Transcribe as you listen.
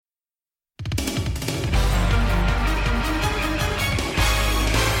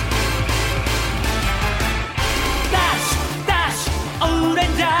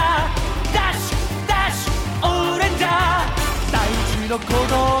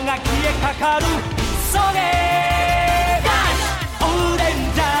が消えかかるそれがオレ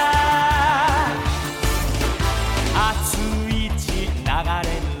ンジャー熱い血流れ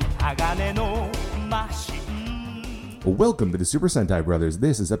る鋼のマシン Welcome to the Super Sentai Brothers.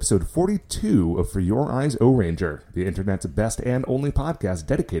 This is episode 42 of For Your Eyes O-Ranger, the internet's best and only podcast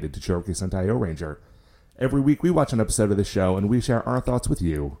dedicated to Choroki Sentai O-Ranger. Every week we watch an episode of the show and we share our thoughts with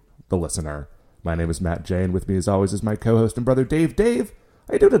you, the listener. My name is Matt J, and with me as always is my co-host and brother Dave. Dave,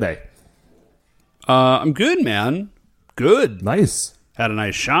 how you doing today? I'm good, man. Good. Nice. Had a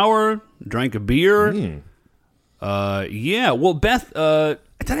nice shower, drank a beer. Yeah, well, Beth, did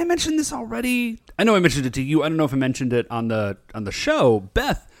I mention this already? I know I mentioned it to you. I don't know if I mentioned it on the show.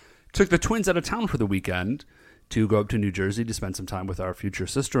 Beth took the twins out of town for the weekend to go up to New Jersey to spend some time with our future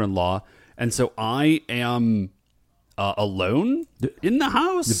sister-in-law. And so I am alone in the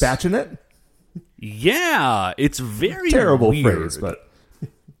house. You batching it? Yeah, it's very terrible weird. Phrase, but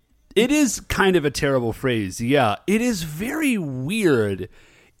it is kind of a terrible phrase. Yeah, it is very weird.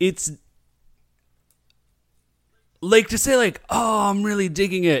 It's like to say like, "Oh, I'm really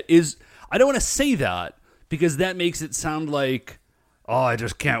digging it." Is I don't want to say that because that makes it sound like, "Oh, I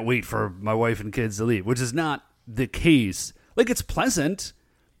just can't wait for my wife and kids to leave," which is not the case. Like it's pleasant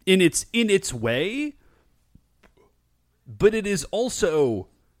in its way, but it is also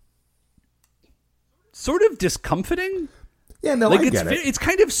sort of discomforting. yeah, no, Like I get it. It's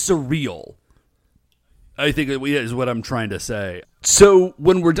kind of surreal, I think is what I'm trying to say. So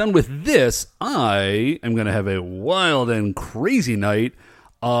when we're done with this, I am going to have a wild and crazy night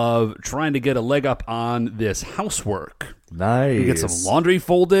of trying to get a leg up on this housework. Nice. Get some laundry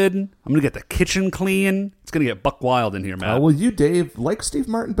folded. I'm going to get the kitchen clean. It's going to get buck wild in here, Matt. Well, you, Dave, like Steve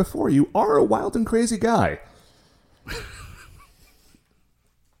Martin before, you are a wild and crazy guy.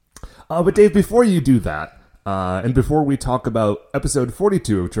 But Dave, before you do that, and before we talk about episode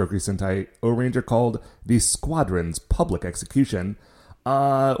 42 of Choroki Sentai O-Ranger called The Squadron's Public Execution,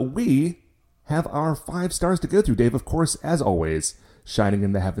 we have our 5 stars to go through. Dave, of course, as always, shining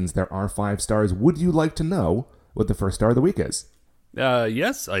in the heavens, there are 5 stars. Would you like to know what the first star of the week is?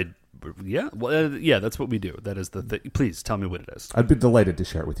 Yes, yeah. Well, yeah, that's what we do. That is the thing. Please tell me what it is. I'd be delighted to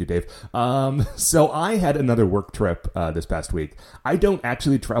share it with you, Dave. So I had another work trip this past week. I don't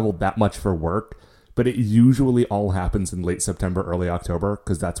actually travel that much for work, but it usually all happens in late September, early October,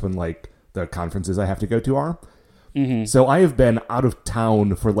 because that's when like the conferences I have to go to are. Mm-hmm. So I have been out of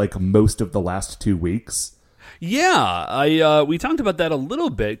town for like most of the last 2 weeks. Yeah, we talked about that a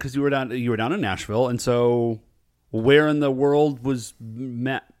little bit because you were down in Nashville, and so where in the world was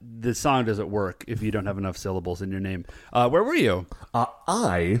Matt? The song doesn't work if you don't have enough syllables in your name. Where were you?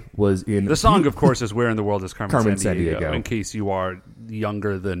 I was in the song, of course, is "Where in the World is Carmen Sandiego?" In case you are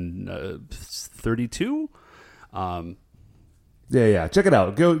younger than 32. Yeah. Check it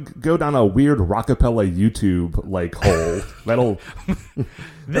out. Go down a weird rockapella YouTube like hole. That'll.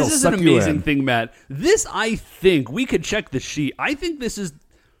 This is an amazing thing, Matt. This, I think, we could check the sheet. I think this is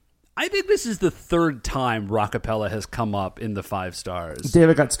the third time rockapella has come up in the 5 stars.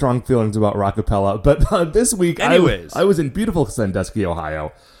 David got strong feelings about rockapella, but this week I was in beautiful Sandusky,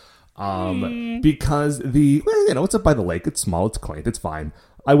 Ohio, because it's up by the lake. It's small, it's quaint, it's fine.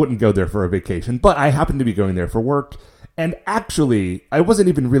 I wouldn't go there for a vacation, but I happened to be going there for work. And actually, I wasn't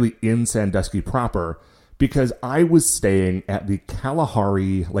even really in Sandusky proper because I was staying at the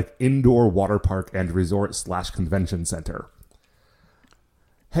Kalahari indoor water park and resort / convention center.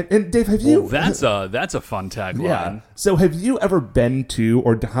 And Dave, have you? Well, that's a fun tagline. Yeah. So, have you ever been to,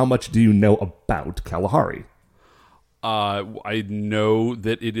 or how much do you know about Kalahari? I know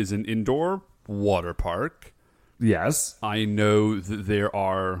that it is an indoor water park. Yes. I know that there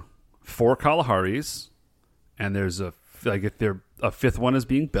are 4 Kalaharis, and there's a 5th one is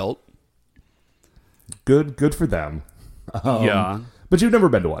being built. Good for them. Yeah. But you've never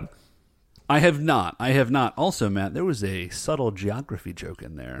been to one. I have not. Also, Matt, there was a subtle geography joke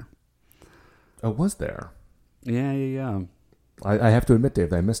in there. Oh, was there? Yeah. I have to admit,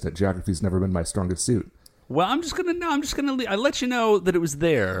 Dave, I missed it. Geography's never been my strongest suit. Well, I let you know that it was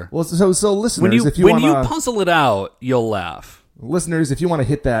there. Well, so listeners, when you wanna, puzzle it out, you'll laugh. Listeners, if you want to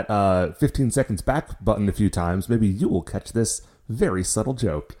hit that 15 seconds back button a few times, maybe you will catch this very subtle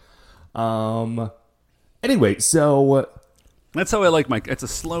joke. Anyway, so that's how I like it's a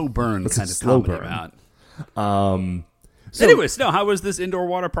slow burn kind of comedy, Matt. So, anyways, how was this indoor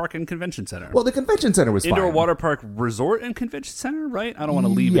water park and convention center? Well, the convention center was indoor fine. water park resort and convention center, right? I don't want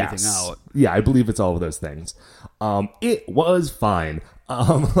to leave anything out. Yeah, I believe it's all of those things. It was fine.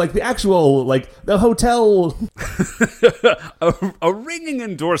 The actual, the hotel. a ringing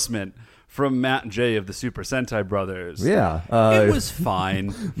endorsement from Matt J of the Super Sentai Brothers. Yeah. It was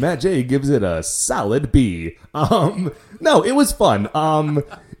fine. Matt J gives it a solid B. No, it was fun.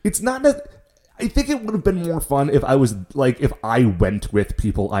 It's not that... I think it would have been more fun if I went with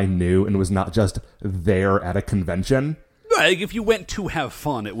people I knew and was not just there at a convention. Right, if you went to have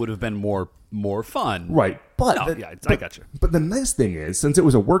fun, it would have been more fun. Right, but... I got you. But the nice thing is, since it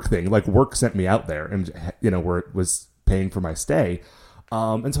was a work thing, like, work sent me out there and, where it was paying for my stay.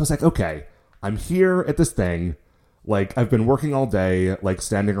 And so I was like, okay, I'm here at this thing. Like, I've been working all day, like,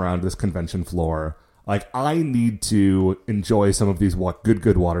 standing around this convention floor. Like, I need to enjoy some of these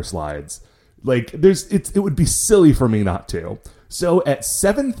good water slides. Like, it would be silly for me not to. So at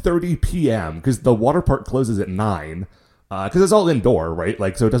 7:30 p.m., because the water park closes at 9, because it's all indoor, right?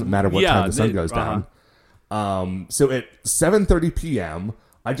 Like, so it doesn't matter what time the sun goes down. So at 7:30 p.m.,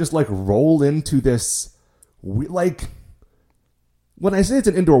 I just, like, roll into this, like... When I say it's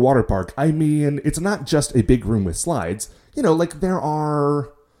an indoor water park, I mean, it's not just a big room with slides. Like, there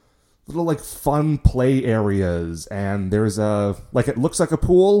are little, like, fun play areas, and there's it looks like a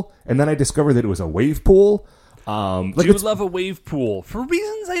pool, and then I discovered that it was a wave pool. Do you love a wave pool? For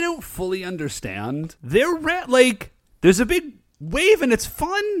reasons I don't fully understand. There's a big wave, and it's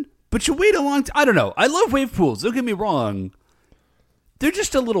fun, but you wait a long time. I don't know. I love wave pools, don't get me wrong. They're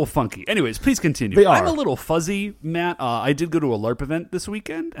just a little funky. Anyways, please continue. They are. I'm a little fuzzy, Matt. I did go to a LARP event this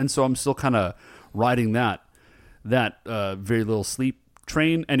weekend, and so I'm still kind of riding that very little sleep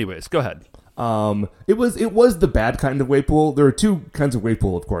train. Anyways, go ahead. It was the bad kind of wave pool. There are two kinds of wave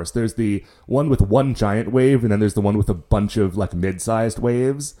pool, of course. There's the one with one giant wave, and then there's the one with a bunch of, like, mid-sized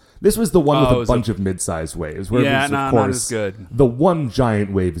waves. This was the one with a bunch of mid-sized waves. Not as good. The one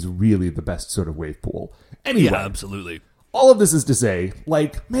giant wave is really the best sort of wave pool. Anyway, yeah, absolutely. All of this is to say,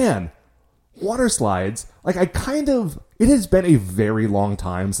 like, man, water slides, like, it has been a very long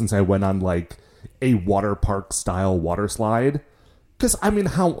time since I went on, like, a water park style water slide. Because, I mean,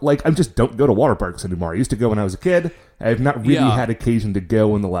 I just don't go to water parks anymore. I used to go when I was a kid. I've not really had occasion to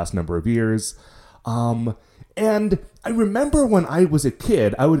go in the last number of years. And I remember when I was a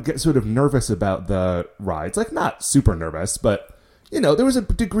kid, I would get sort of nervous about the rides. Like, not super nervous, but, there was a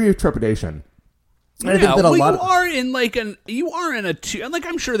degree of trepidation. Yeah, I think that you are in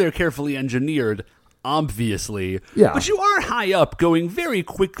I'm sure they're carefully engineered, obviously. Yeah. But you are high up, going very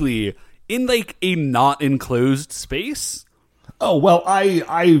quickly in, like, a not enclosed space. Oh, well,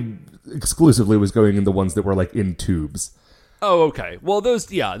 I exclusively was going in the ones that were, like, in tubes. Oh, okay. Well, those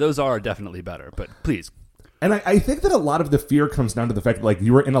are definitely better, but please. And I think that a lot of the fear comes down to the fact that, like,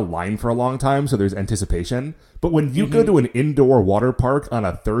 you were in a line for a long time, so there's anticipation. But when you go to an indoor water park on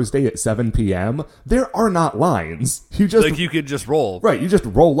a Thursday at 7 p.m., there are not lines. You could just roll. Right, you just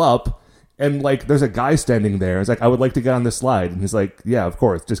roll up, and, like, there's a guy standing there. It's like, I would like to get on this slide. And he's like, yeah, of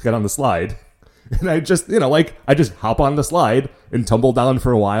course, just get on the slide. And I just, I just hop on the slide and tumble down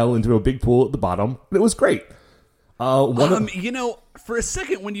for a while into a big pool at the bottom. It was great. For a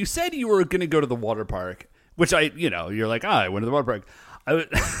second, when you said you were going to go to the water park, which you're like, I went to the water park. I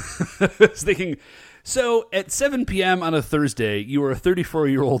was thinking, so at 7 p.m. on a Thursday, you were a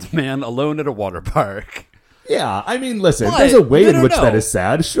 34-year-old man alone at a water park. Yeah, I mean, listen, there's a way in which that is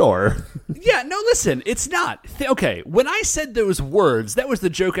sad, sure. Yeah, no, listen, it's not. Okay, when I said those words, that was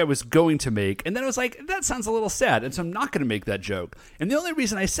the joke I was going to make, and then I was like, that sounds a little sad, and so I'm not going to make that joke. And the only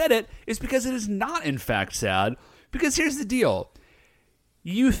reason I said it is because it is not, in fact, sad, because here's the deal.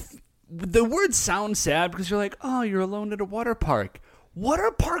 The words sound sad because you're like, oh, you're alone at a water park.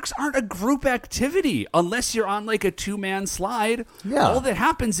 Water parks aren't a group activity unless you're on, like, a two-man slide. Yeah. All that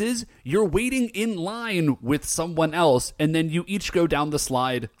happens is you're waiting in line with someone else, and then you each go down the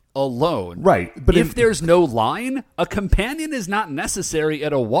slide alone. Right. But if there's no line, a companion is not necessary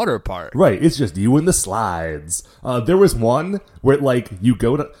at a water park. Right. It's just you and the slides. There was one where, like, you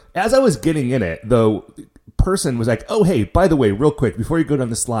go to... As I was getting in it, the person was like, oh, hey, by the way, real quick, before you go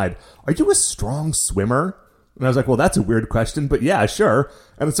down the slide, are you a strong swimmer? And I was like, well, that's a weird question, but yeah, sure.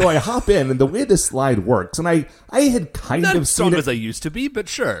 And so I hop in, and the way this slide works, and I had kind not of seen it... Not as I used to be, but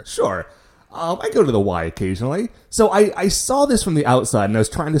sure. Sure. I go to the Y occasionally. So I saw this from the outside, and I was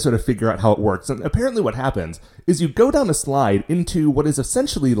trying to sort of figure out how it works. And apparently what happens is you go down a slide into what is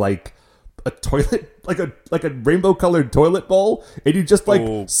essentially like a toilet, like a rainbow-colored toilet bowl, and you just,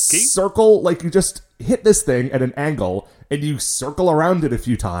 like, circle, like, you just hit this thing at an angle, and you circle around it a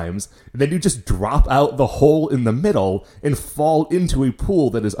few times, and then you just drop out the hole in the middle and fall into a pool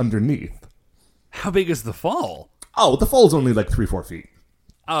that is underneath. How big is the fall? Oh, the fall's only like 3-4 feet.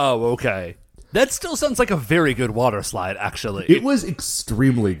 Oh, okay. That still sounds like a very good water slide, actually. It was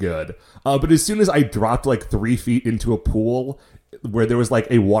extremely good. But as soon as I dropped like 3 feet into a pool, where there was like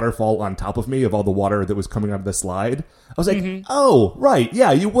a waterfall on top of me of all the water that was coming out of the slide. I was like, oh, right.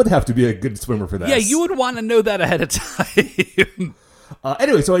 Yeah, you would have to be a good swimmer for this. Yeah, you would want to know that ahead of time.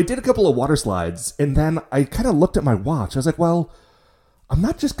 Anyway, so I did a couple of water slides, and then I kind of looked at my watch. I was like, well, I'm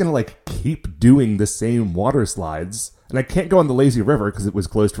not just going to like keep doing the same water slides. And I can't go on the lazy river because it was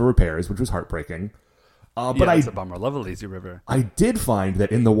closed for repairs, which was heartbreaking. But it's a bummer. I love the lazy river. I did find that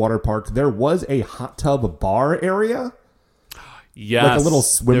in the water park, there was a hot tub bar area. Yes. Like a little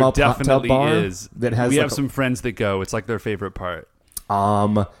swim up hot tub bar. Is. That has we have some friends that go. It's like their favorite part.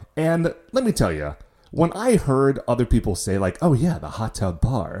 And let me tell you, when I heard other people say like, oh yeah, the hot tub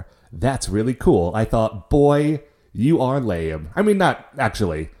bar, that's really cool. I thought, boy, you are lame. I mean, not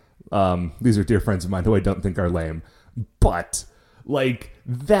actually. These are dear friends of mine who I don't think are lame. But, like,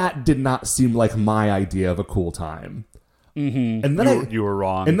 that did not seem like my idea of a cool time. Mm-hmm. And then you were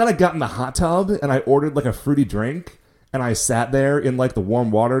wrong. And then I got in the hot tub, and I ordered, like, a fruity drink, and I sat there in, like, the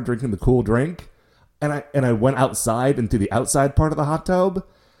warm water drinking the cool drink, and I went outside into the outside part of the hot tub,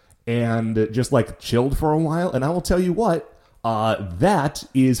 and just, like, chilled for a while, and I will tell you what, that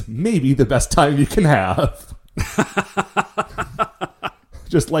is maybe the best time you can have.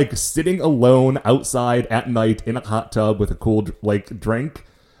 Just like sitting alone outside at night in a hot tub with a cool like drink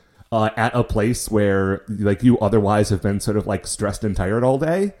at a place where like you otherwise have been sort of like stressed and tired all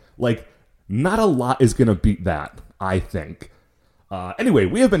day. Like not a lot is going to beat that, I think. Anyway,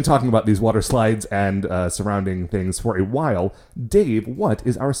 we have been talking about these water slides and surrounding things for a while. Dave, what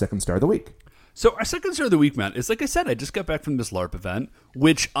is our second star of the week? So our second star of the week, Matt, is like I said, I just got back from this LARP event,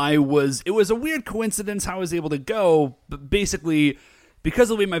 which it was a weird coincidence how I was able to go, but basically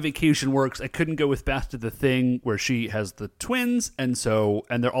because of the way my vacation works, I couldn't go with Beth to the thing where she has the twins, and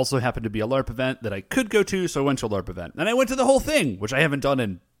there also happened to be a LARP event that I could go to, so I went to a LARP event. And I went to the whole thing, which I haven't done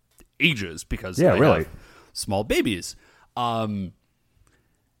in ages because I have small babies. It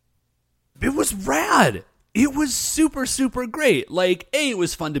was rad. It was super, super great. Like, it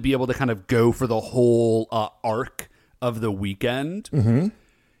was fun to be able to kind of go for the whole arc of the weekend. Mm-hmm.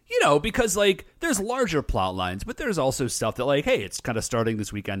 You know, because, like, there's larger plot lines, but there's also stuff that, like, hey, it's kind of starting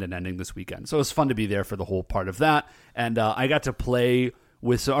this weekend and ending this weekend. So it was fun to be there for the whole part of that. And I got to play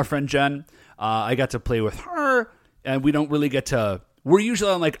with our friend Jen. I got to play with her, and we don't really get to... We're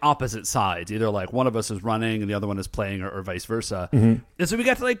usually on, like, opposite sides. Either, like, one of us is running and the other one is playing or vice versa. Mm-hmm. And so we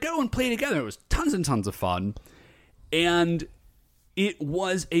got to, like, go and play together. It was tons and tons of fun. And it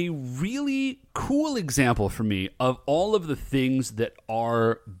was a really cool example for me of all of the things that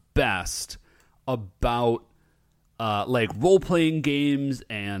are best about like role-playing games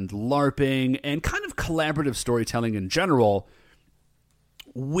and LARPing and kind of collaborative storytelling in general,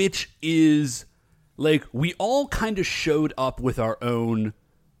 which is like we all kind of showed up with our own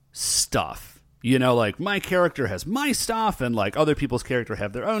stuff. You know, like my character has my stuff and like other people's character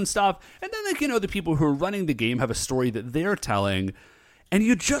have their own stuff. And then like, you know, the people who are running the game have a story that they're telling, and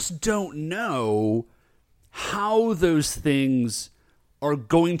you just don't know how those things are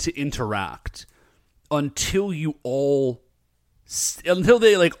going to interact until they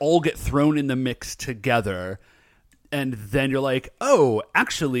like all get thrown in the mix together. And then you're like, oh,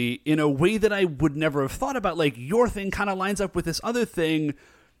 actually, in a way that I would never have thought about, like your thing kind of lines up with this other thing.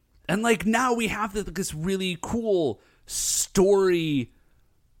 And like now we have this really cool story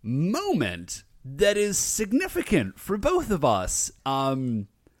moment that is significant for both of us. I'm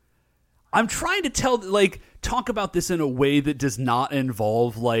trying to talk about this in a way that does not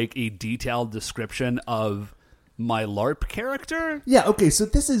involve like a detailed description of my LARP character. Yeah, okay, so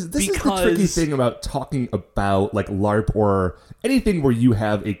this is the tricky thing about talking about like LARP or anything where you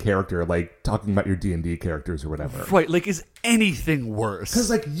have a character, like talking about your D&D characters or whatever. Right, like is anything worse? Because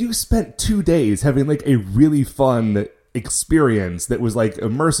like you spent 2 days having like a really fun experience that was like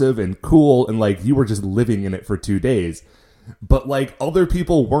immersive and cool and like you were just living in it for 2 days. But like other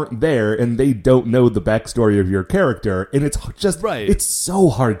people weren't there and they don't know the backstory of your character, and it's just It's so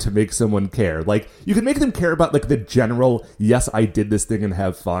hard to make someone care. Like you can make them care about like the general, yes, I did this thing and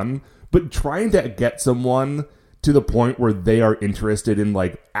have fun, but trying to get someone to the point where they are interested in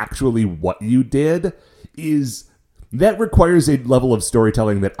like actually what you did that requires a level of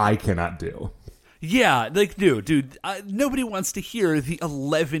storytelling that I cannot do. Yeah, like dude, nobody wants to hear the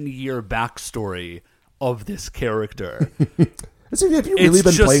 11-year backstory of this character. So have you really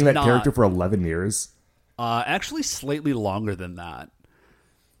been playing that character for 11 years? Actually, slightly longer than that.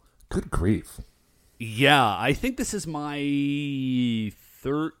 Good grief. Yeah, I think this is my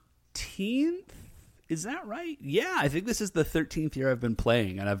 13th. Is that right? Yeah, I think this is the 13th year I've been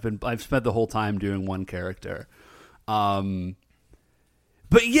playing, and I've spent the whole time doing one character. But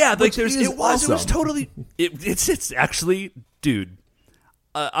yeah, like it was totally it's actually dude,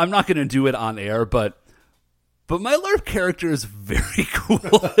 I'm not going to do it on air, but my LARP character is very cool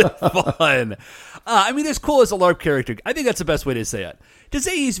and fun. I mean, as cool as a LARP character, I think that's the best way to say it. To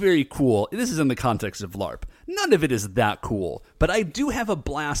say he's very cool, this is in the context of LARP. None of it is that cool, but I do have a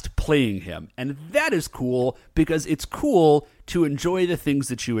blast playing him, and that is cool because it's cool to enjoy the things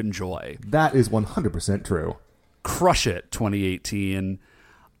that you enjoy. That is 100% true. Crush it, 2018.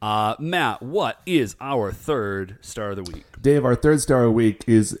 Matt, what is our third star of the week? Dave, our third star of the week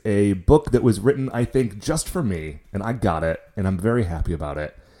is a book that was written, I think, just for me, and I got it, and I'm very happy about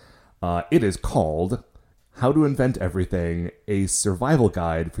it. It is called How to Invent Everything, a survival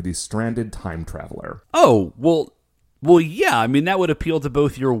guide for the stranded time traveler. Oh, well, yeah. I mean, that would appeal to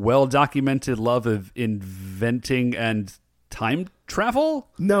both your well-documented love of inventing and time travel?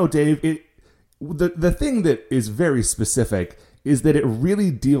 No, Dave, the thing that is very specific is that it really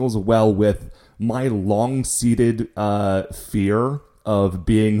deals well with my long-seated fear of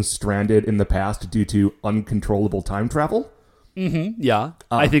being stranded in the past due to uncontrollable time travel. Mm-hmm. Yeah,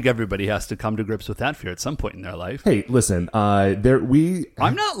 I think everybody has to come to grips with that fear at some point in their life. Hey, listen, I'm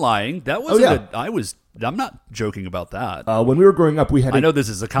not lying. That wasn't. I'm not joking about that. When we were growing up, we had. I know this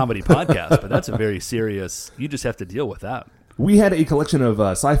is a comedy podcast, but that's a very serious. You just have to deal with that. We had a collection of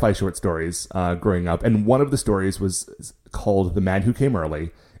sci-fi short stories growing up, and one of the stories was called "The Man Who Came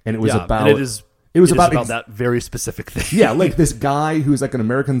Early," and it was about. It was about that very specific thing. Yeah, like this guy who's like an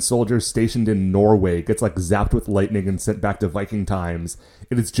American soldier stationed in Norway gets like zapped with lightning and sent back to Viking times.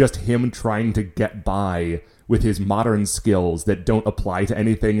 And it's just him trying to get by with his modern skills that don't apply to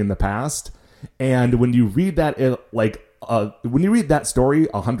anything in the past. And when you read that, when you read that story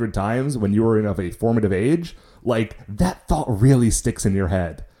 100 times when you were in a formative age, like that thought really sticks in your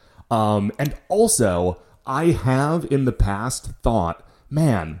head. And also, I have in the past thought,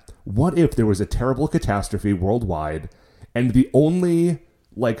 man, what if there was a terrible catastrophe worldwide and the only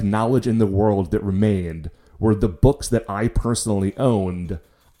knowledge in the world that remained were the books that I personally owned?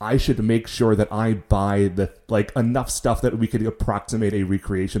 I should make sure that I buy enough stuff that we could approximate a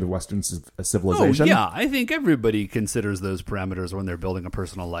recreation of Western civilization. Oh, yeah, I think everybody considers those parameters when they're building a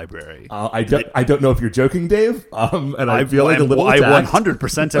personal library. I don't know if you're joking, Dave, and I feel like a little attacked. I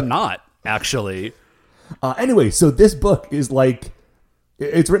 100% am not, actually. Anyway, so this book is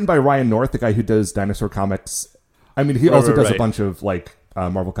it's written by Ryan North, the guy who does dinosaur comics. I mean, he also does a bunch of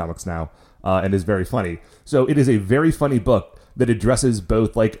Marvel comics now, and is very funny. So it is a very funny book that addresses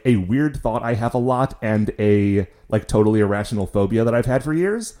both a weird thought I have a lot and a totally irrational phobia that I've had for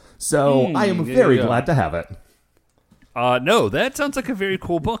years. So I am very glad to have it. No, that sounds like a very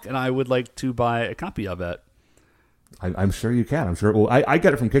cool book, and I would like to buy a copy of it. I'm sure you can. I'm sure it will. I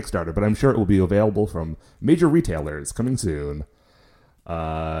got it from Kickstarter, but I'm sure it will be available from major retailers coming soon.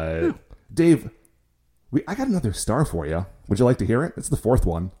 Dave, I got another star for you. Would you like to hear it? It's the fourth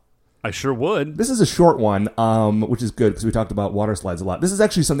one. I sure would. This is a short one, which is good because we talked about water slides a lot. This is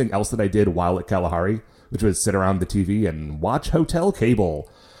actually something else that I did while at Kalahari, which was sit around the TV and watch Hotel Cable.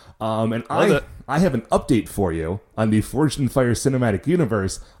 And I have an update for you on the Forged in Fire cinematic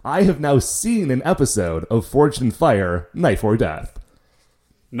universe. I have now seen an episode of Forged in Fire, Knife or Death.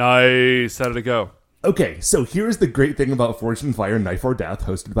 Nice. How did it go? Okay, so here's the great thing about Forged in Fire, Knife or Death,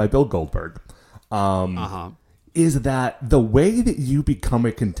 hosted by Bill Goldberg. Is that the way that you become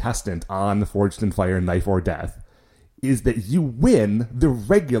a contestant on Forged in Fire, Knife or Death is that you win the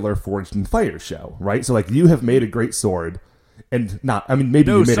regular Forged in Fire show, right? So, you have made a great sword, and maybe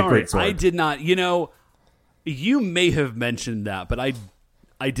you made a great sword. I did not. You may have mentioned that, but I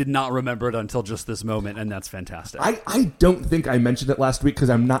did not remember it until just this moment, and that's fantastic. I don't think I mentioned it last week because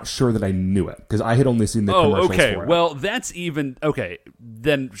I'm not sure that I knew it, because I had only seen the commercials for it. Well, that's even... Okay,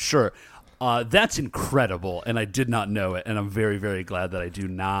 then sure. That's incredible, and I did not know it, and I'm very, very glad that I do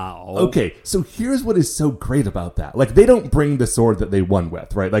now. Okay, so here's what is so great about that. They don't bring the sword that they won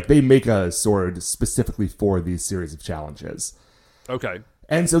with, right? They make a sword specifically for these series of challenges. Okay.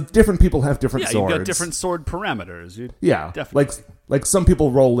 And so different people have different swords. Yeah, you've got different sword parameters. Yeah, definitely. Some people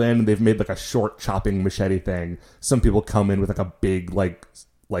roll in, they've made a short chopping machete thing. Some people come in with a big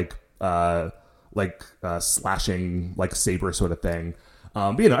slashing saber sort of thing.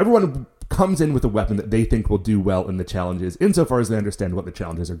 Everyone comes in with a weapon that they think will do well in the challenges, insofar as they understand what the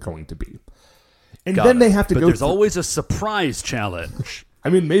challenges are going to be. And then they have to go. But there's always a surprise challenge.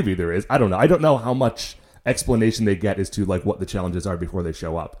 Maybe there is. I don't know. I don't know how much explanation they get as to what the challenges are before they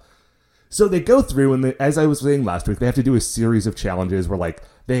show up. So they go through, and as I was saying last week, they have to do a series of challenges where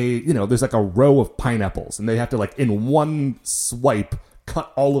there's a row of pineapples, and they have to in one swipe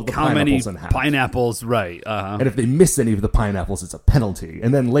cut all of the pineapples in half. Pineapples, right. And if they miss any of the pineapples, it's a penalty.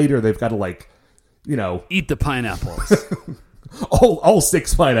 And then later they've got to, eat the pineapples. All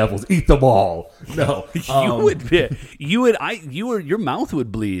 6 pineapples. Eat them all. No, your mouth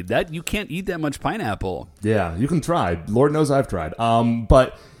would bleed. That you can't eat that much pineapple. Yeah, you can try. Lord knows I've tried.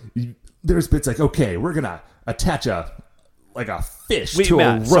 But there's bits like, okay, we're gonna attach a fish to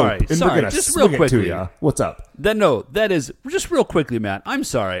Matt, a rope, sorry, and we're gonna just swing real quickly. it to you. What's up? That is just real quickly, Matt. I'm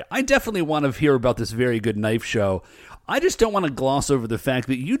sorry. I definitely want to hear about this very good knife show. I just don't want to gloss over the fact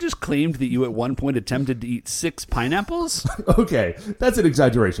that you just claimed that you at one point attempted to eat 6 pineapples. Okay, that's an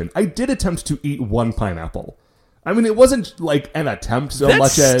exaggeration. I did attempt to eat 1 pineapple. I mean, it wasn't like an attempt so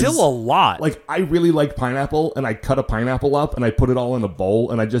much as... That's still a lot. Like, I really like pineapple, and I cut a pineapple up, and I put it all in a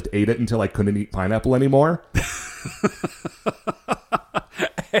bowl, and I just ate it until I couldn't eat pineapple anymore.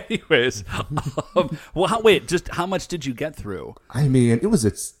 Anyways, just how much did you get through? I mean, it was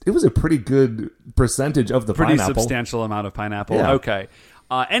a pretty good percentage of the pretty pineapple. Pretty substantial amount of pineapple. Yeah. Okay.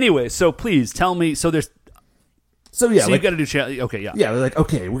 Anyway, so please tell me. So you got to do. Okay, yeah. Yeah, they're like,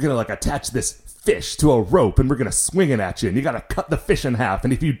 okay, we're gonna attach this fish to a rope, and we're gonna swing it at you, and you got to cut the fish in half,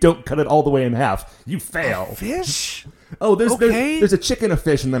 and if you don't cut it all the way in half, you fail. A fish? Oh, there's a chicken, a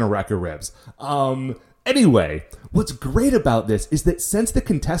fish, and then a rack of ribs. Anyway, what's great about this is that since the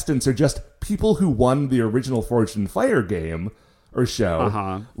contestants are just people who won the original Forged in Fire game or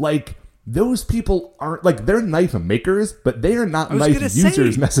show, those people aren't, they're knife makers, but they are not knife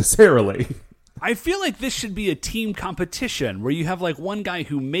users necessarily. I feel like this should be a team competition where you have one guy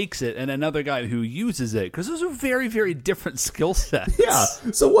who makes it and another guy who uses it, because those are very, very different skill sets. Yeah.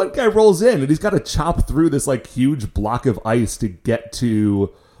 So one guy rolls in and he's got to chop through this huge block of ice to get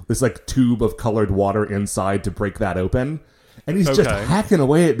to this tube of colored water inside to break that open. And he's just hacking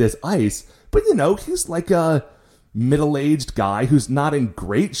away at this ice. But he's a middle-aged guy who's not in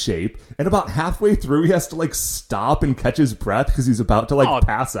great shape. And about halfway through, he has to stop and catch his breath because he's about to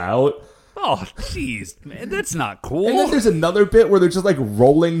pass out. Oh, jeez, man, that's not cool. And then there's another bit where they're just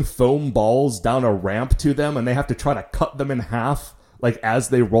rolling foam balls down a ramp to them, and they have to try to cut them in half as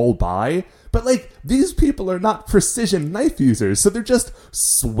they roll by. But these people are not precision knife users, so they're just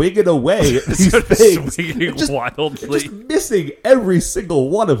swinging away at these things, swinging wildly, just missing every single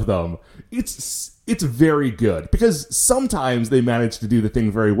one of them. It's very good because sometimes they manage to do the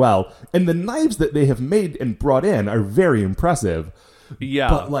thing very well, and the knives that they have made and brought in are very impressive. Yeah.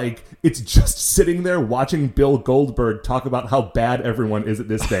 But, it's just sitting there watching Bill Goldberg talk about how bad everyone is at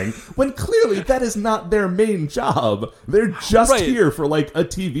this thing, when clearly that is not their main job. They're just here for, a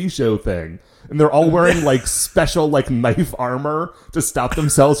TV show thing. And they're all wearing, special, knife armor to stop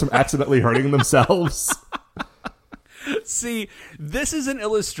themselves from accidentally hurting themselves. See, this is an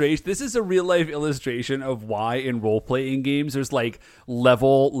illustration. This is a real-life illustration of why in role-playing games there's,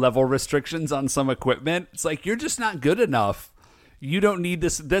 level restrictions on some equipment. It's you're just not good enough. You don't need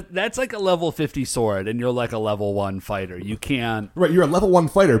this. That's a level 50 sword, and you're a level 1 fighter. You can't. Right, you're a level 1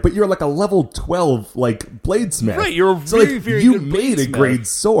 fighter, but you're a level 12 bladesmith. Right, you're a very, very you good made bladesmith. A great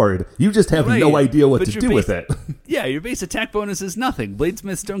sword. You just have no idea what to do with it. Yeah, your base attack bonus is nothing.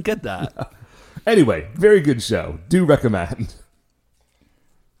 Bladesmiths don't get that. Yeah. Anyway, very good show. Do recommend.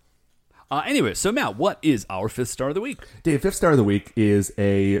 Anyway, so Matt, what is our 5th star of the week? Dave, 5th star of the week is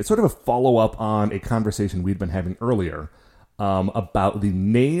a sort of a follow-up on a conversation we'd been having earlier. About the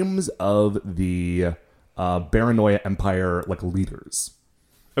names of the Baranoia Empire leaders.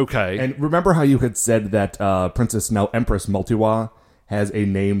 Okay. And remember how you had said that Princess, now Empress Multiwa, has a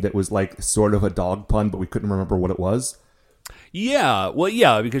name that was sort of a dog pun, but we couldn't remember what it was? Yeah. Well,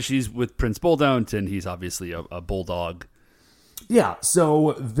 yeah, because she's with Prince Bulldaunt, and he's obviously a bulldog. Yeah,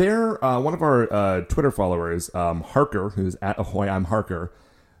 so they're one of our Twitter followers, Harker, who's at Ahoy I'm Harker,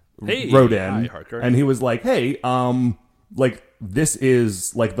 wrote in, hi, Harker. And he was like, hey, this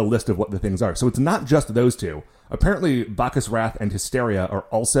is the list of what the things are. So it's not just those two. Apparently Bacchus Wrath and Hysteria are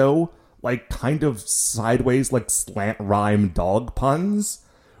also kind of sideways slant rhyme dog puns,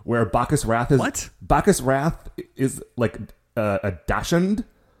 where Bacchus Wrath is what? Bacchus Wrath is a dachshund.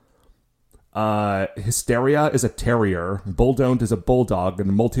 Hysteria is a terrier, Bulldaunt is a bulldog,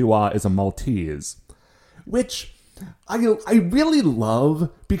 and Multiwa is a Maltese, which I really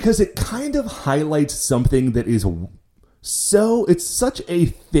love because it kind of highlights something that is it's such a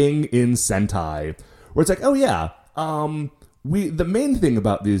thing in Sentai, where it's oh yeah, the main thing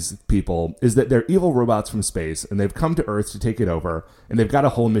about these people is that they're evil robots from space, and they've come to Earth to take it over, and they've got a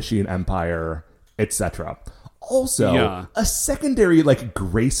whole machine empire, etc. Also, a secondary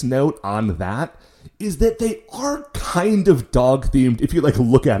grace note on that is that they are kind of dog themed if you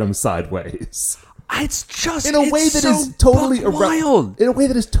look at them sideways. It's just in a way that is totally wild. In a way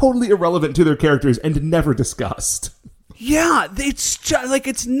that is totally irrelevant to their characters and never discussed. Yeah, it's just, like,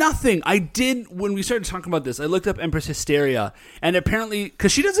 it's nothing. When we started talking about this, I looked up Empress Hysteria, and apparently,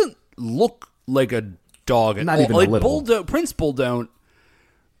 because she doesn't look like a dog at Not all. even Like a little. Prince Bulldont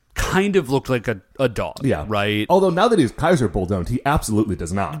kind of looked like a dog, Yeah. right? Although now that he's Kaiser Bulldont, he absolutely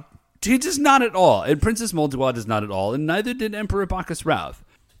does not. He does not at all, and Princess Moldowa does not at all, and neither did Emperor Bacchus Wrath.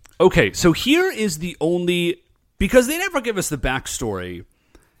 Okay, so here is the only... Because they never give us the backstory,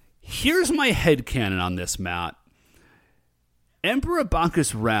 here's my headcanon on this, Matt. Emperor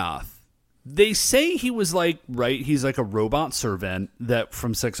Bacchus Wrath, they say he was like, right, he's like a robot servant that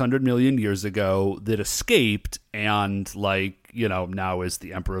from 600 million years ago that escaped and, like, you know, now is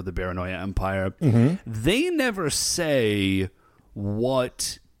the emperor of the Baranoia Empire. Mm-hmm. They never say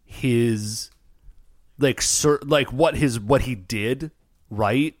what his, what he did,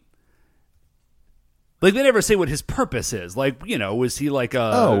 right? Like, they never say what his purpose is. Like, you know, was he like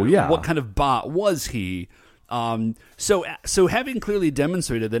a... Oh, yeah. What kind of bot was he? So having clearly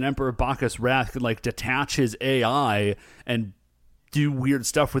demonstrated that Emperor Bacchus Wrath could, like, detach his AI and do weird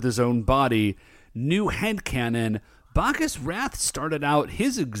stuff with his own body, new headcanon, Bacchus Wrath started out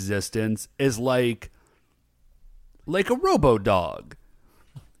his existence as, like a robo-dog.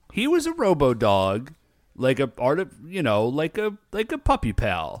 He was a robo-dog, like a puppy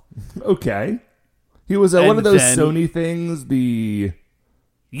pal. Okay. He was one of those Sony things,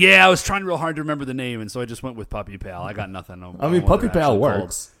 Yeah, I was trying real hard to remember the name, and so I just went with Puppy Pal. I got nothing. I mean, Puppy Pal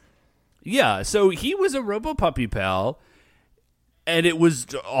works. Called. Yeah, so he was a Robo Puppy Pal, and it was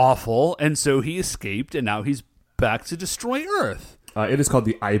awful, and so he escaped, and now he's back to destroy Earth. It is called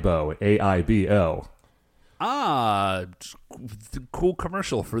the Aibo, AIBO. Ah, cool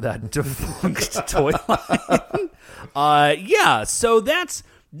commercial for that defunct toy line. Yeah, so that's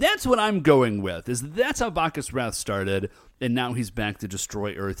what I'm going with. That's how Bacchus Wrath started, and now he's back to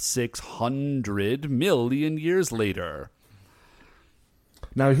destroy Earth 600 million years later.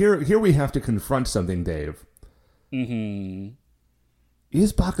 Now here we have to confront something, Dave. Mm-hmm.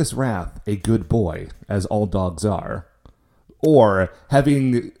 Is Bacchus Wrath a good boy, as all dogs are? Or,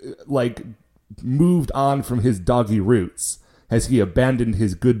 having, like, moved on from his doggy roots, has he abandoned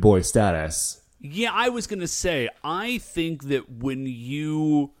his good boy status? Yeah, I was going to say, I think that when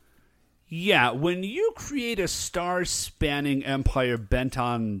you create a star-spanning empire bent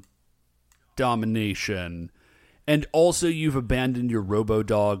on domination, and also you've abandoned your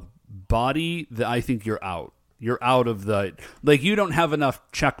robo-dog body, I think you're out. You're out of the... Like, you don't have enough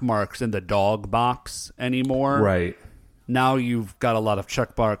check marks in the dog box anymore. Right. Now you've got a lot of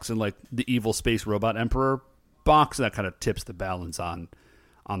check marks in, like, the evil space robot emperor box, and that kind of tips the balance on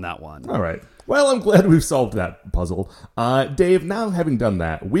that one. All right. Well, I'm glad we've solved that puzzle. Dave, now having done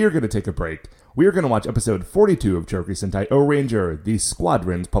that, we are going to take a break. We are going to watch episode 42 of Cherokee Sentai Ohranger, The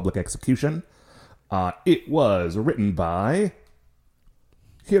Squadron's Public Execution. It was written by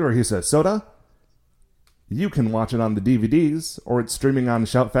Hirohisa Soda. You can watch it on the DVDs, or it's streaming on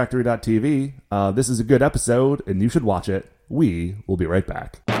shoutfactory.tv. This is a good episode, and you should watch it. We will be right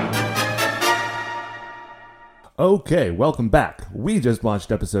back. Okay, welcome back. We just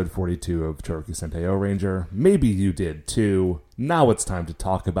watched episode 42 of Cherokee Sentai Ohranger. Maybe you did too. Now it's time to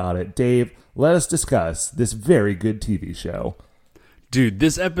talk about it. Dave, let us discuss this very good TV show. Dude,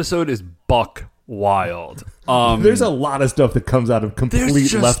 this episode is buck wild. There's a lot of stuff that comes out of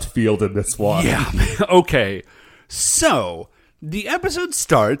complete left field in this one. Yeah, okay. So, the episode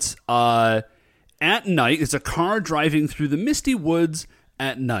starts at night. It's a car driving through the misty woods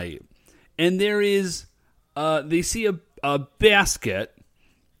at night. And there is... they see a basket,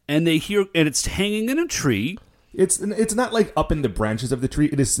 and they hear, and it's hanging in a tree. It's not like up in the branches of the tree.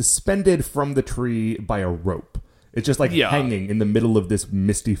 It is suspended from the tree by a rope. It's just like hanging in the middle of this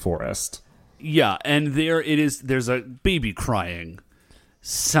misty forest. Yeah, and there it is. There's a baby crying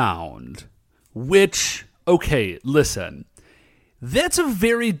sound, which, okay, listen, that's a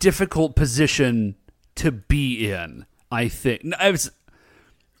very difficult position to be in, I think, as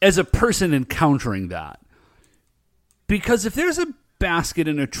a person encountering that. Because if there's a basket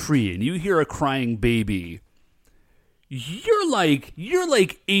in a tree and you hear a crying baby, you're like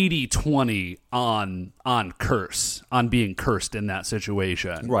 80-20 on curse, on being cursed in that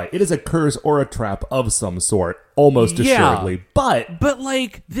situation. Right. It is a curse or a trap of some sort, almost assuredly. But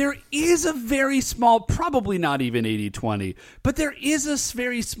like, there is a very small, probably not even 80-20, but there is a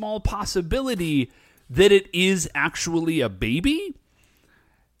very small possibility that it is actually a baby.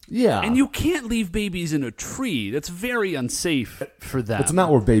 Yeah. And you can't leave babies in a tree. That's very unsafe for them. It's not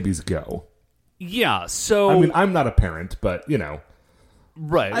where babies go. Yeah, so... I mean, I'm not a parent, but, you know.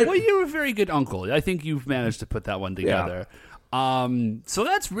 Right. Well, you're a very good uncle. I think you've managed to put that one together. So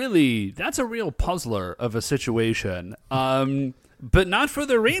that's a real puzzler of a situation. But not for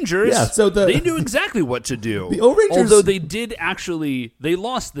the Rangers. Yeah, so they knew exactly what to do. The O-Rangers, although they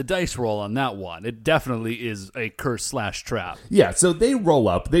lost the dice roll on that one. It definitely is a curse/trap. Yeah, so they roll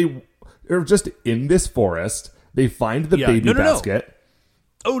up. They are just in this forest. They find the baby basket.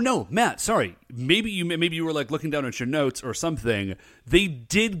 Oh no, Matt, sorry. Maybe you were like looking down at your notes or something. They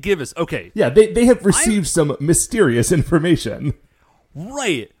did give us Yeah, they have received some mysterious information.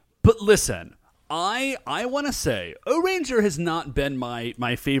 Right. But listen, I want to say O-Ranger has not been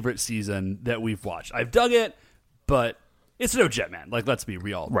my favorite season that we've watched. I've dug it, but it's no Jetman. Like, let's be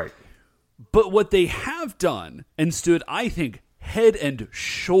real. Right. But what they have done and stood, I think, head and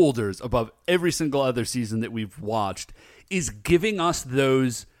shoulders above every single other season that we've watched is giving us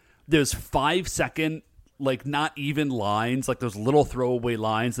those 5-second, like, not even lines, like those little throwaway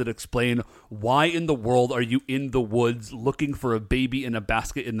lines that explain why in the world are you in the woods looking for a baby in a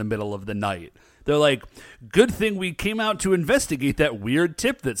basket in the middle of the night. They're like, good thing we came out to investigate that weird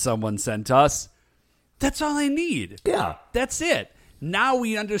tip that someone sent us. That's all I need. Yeah. That's it. Now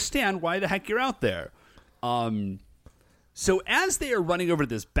we understand why the heck you're out there. So as they are running over to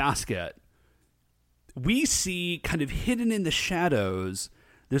this basket, we see kind of hidden in the shadows,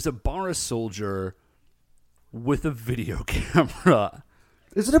 there's a Boris soldier with a video camera.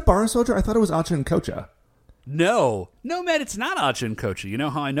 Is it a Boris soldier? I thought it was Achin Kocha. No, Matt, it's not Achin Kocha. You know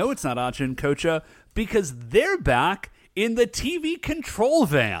how I know it's not Achin Kocha? Because they're back in the TV control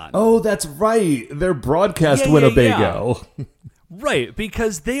van. Oh, that's right. They're broadcast Winnebago. Yeah. Right,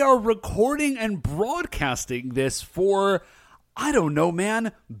 because they are recording and broadcasting this for, I don't know,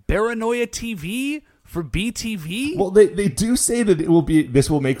 man, Baranoia TV? For BTV? Well, they do say that this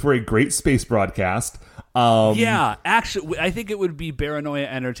will make for a great space broadcast. Yeah, actually, I think it would be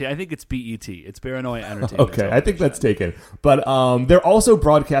Baranoia Entertainment. I think it's BET. It's Baranoia Entertainment. Okay, I think that's taken. But they're also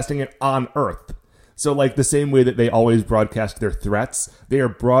broadcasting it on Earth. So, like, the same way that they always broadcast their threats, they are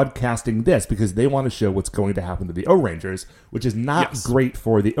broadcasting this because they want to show what's going to happen to the O-Rangers, which is not great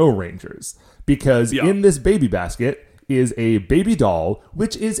for the O-Rangers. Because in this baby basket is a baby doll,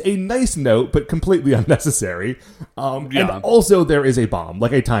 which is a nice note, but completely unnecessary. And also there is a bomb,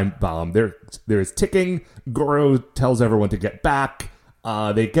 like a time bomb. There is ticking. Goro tells everyone to get back.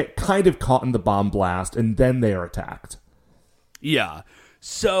 They get kind of caught in the bomb blast, and then they are attacked. Yeah.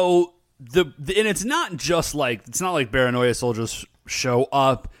 So and it's not like Baranoia soldiers show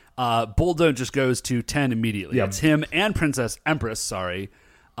up. Bulldog just goes to 10 immediately. It's him and Empress,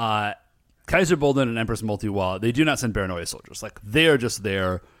 Kaiser Bolden and Empress Multiwall. They do not send Baranoia soldiers. Like, they are just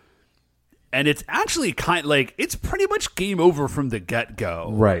there. And it's actually it's pretty much game over from the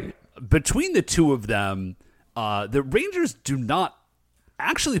get-go. Right. Between the two of them, the Rangers do not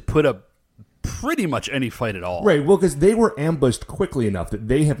actually put up pretty much any fight at all. Right, well, because they were ambushed quickly enough that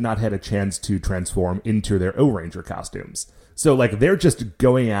they have not had a chance to transform into their O-Ranger costumes. So, like, they're just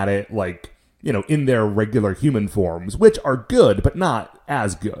going at it, like, you know, in their regular human forms, which are good, but not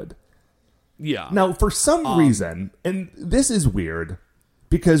as good. Yeah. Now, for some reason, and this is weird,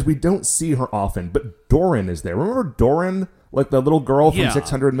 because we don't see her often, but Doran is there. Remember Doran? Like the little girl from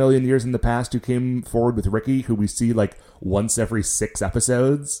 600 million years in the past who came forward with Ricky, who we see like once every 6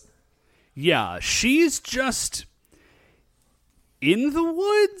 episodes? Yeah, she's just in the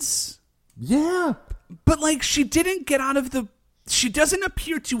woods. Yeah. But like she didn't get out of she doesn't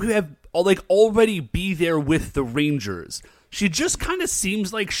appear to have like already be there with the Rangers. She just kind of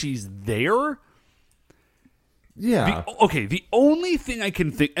seems like she's there. Yeah. The only thing I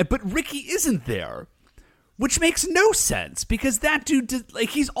can think, but Ricky isn't there, which makes no sense because that dude,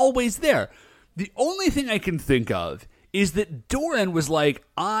 he's always there. The only thing I can think of is that Doran was like,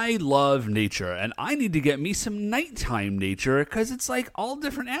 I love nature and I need to get me some nighttime nature because it's like all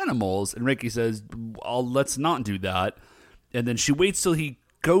different animals. And Ricky says, let's not do that. And then she waits till he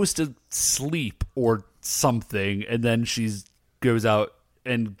goes to sleep or something, and then she goes out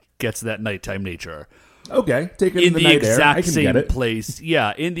and gets that nighttime nature. Okay, take it in the night exact air. I can same get it. place.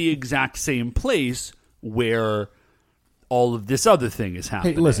 Yeah, in the exact same place where all of this other thing is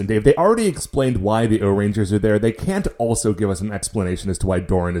happening. Hey, listen, Dave, they already explained why the O-Rangers are there. They can't also give us an explanation as to why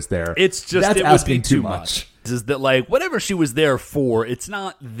Doran is there. It's just, that's it asking would be too much. Is that like, whatever she was there for, it's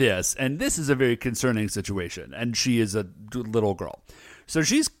not this. And this is a very concerning situation. And she is a little girl. So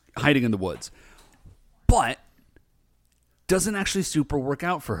she's hiding in the woods. But doesn't actually super work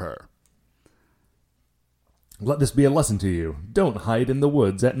out for her. Let this be a lesson to you. Don't hide in the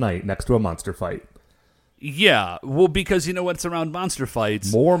woods at night next to a monster fight. Yeah, well, because you know what's around monster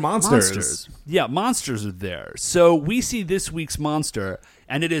fights? More monsters. Yeah, monsters are there. So we see this week's monster,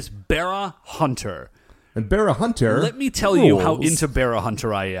 and it is Bara Hunter. And Barahunter. Let me tell you how into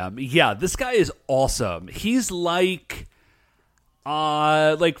Barahunter I am. Yeah, this guy is awesome. He's like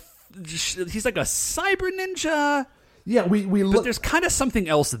he's like a cyber ninja. Yeah, but there's kind of something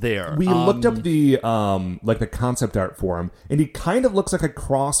else there. We looked up the the concept art for him, and he kind of looks like a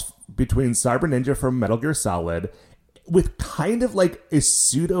cross between Cyber Ninja from Metal Gear Solid, with kind of like a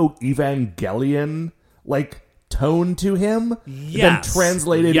pseudo Evangelion like tone to him, then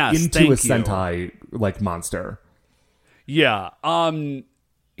translated into a Sentai like monster. Yeah,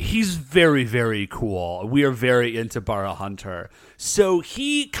 he's very, very cool. We are very into Barahunter. So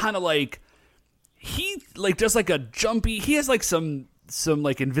he kind of does like a jumpy. He has like some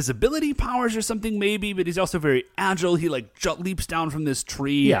like invisibility powers or something maybe, but he's also very agile. He like leaps down from this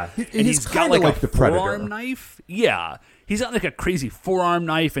tree. Yeah, and he's got like a forearm knife. Yeah, he's got like a crazy forearm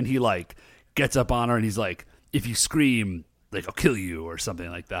knife, and he like gets up on her, and he's like, "If you scream, like I'll kill you," or something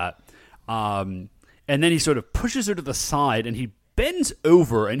like that. And then he sort of pushes her to the side, and he bends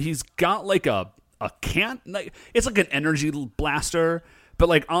over, and he's got like a it's like an energy blaster, but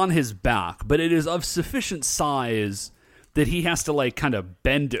like on his back, but it is of sufficient size that he has to like kind of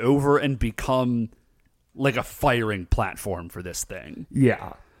bend over and become like a firing platform for this thing.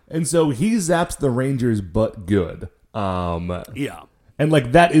 Yeah. And so he zaps the Rangers but good. Yeah. And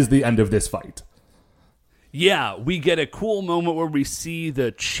like that is the end of this fight. Yeah, we get a cool moment where we see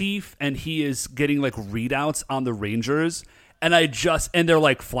the chief and he is getting like readouts on the Rangers, and they're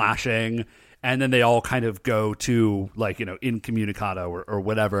like flashing, and then they all kind of go to like, incommunicado or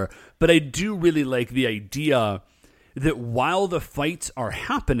whatever. But I do really like the idea that while the fights are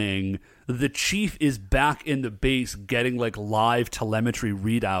happening, the chief is back in the base getting like live telemetry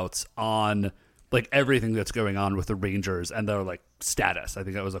readouts on like everything that's going on with the Rangers and their like status. I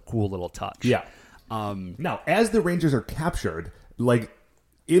think that was a cool little touch. Yeah. Now, as the Rangers are captured, like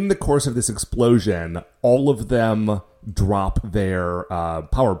in the course of this explosion, all of them drop their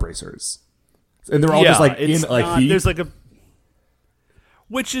power bracers, and they're all just like in a heap. There's like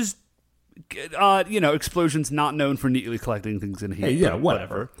which is, explosions not known for neatly collecting things in heat. Hey, yeah,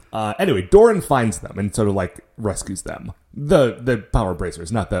 whatever. Anyway, Doran finds them and sort of like rescues them. The power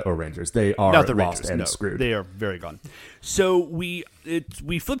bracers, not the Rangers. They are not the lost Rangers, and screwed. They are very gone. So we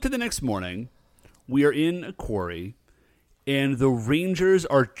flip to the next morning. We are in a quarry, and the Rangers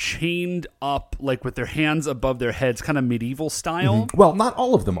are chained up, like with their hands above their heads, kind of medieval style. Mm-hmm. Well, not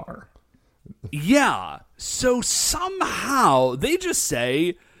all of them are. Yeah. So somehow they just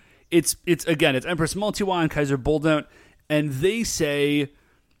say it's Empress Multiwa and Kaiser Bulldown, and they say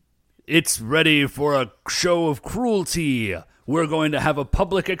it's ready for a show of cruelty. We're going to have a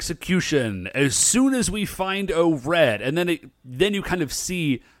public execution as soon as we find O-Red, and then you kind of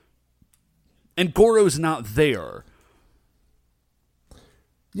see. And Goro's not there.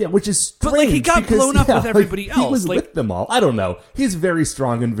 Yeah, which is strange. But, like, he got blown up with everybody else. He was with them all. I don't know. He's very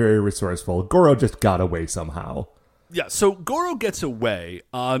strong and very resourceful. Goro just got away somehow. Yeah, so Goro gets away,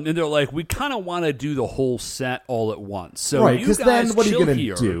 and they're like, we kind of want to do the whole set all at once. So right, because then what are you going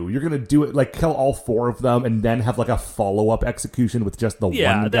to do? You're going to do it, like, kill all four of them and then have, like, a follow-up execution with just the one guy?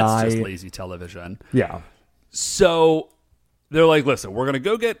 Yeah, that's just lazy television. Yeah. So they're like, listen, we're going to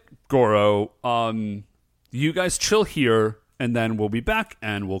go get Goro. You guys chill here, and then we'll be back,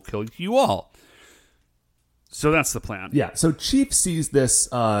 and we'll kill you all. So that's the plan. Yeah, so Chief sees this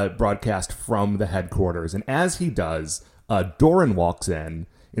broadcast from the headquarters, and as he does, Doran walks in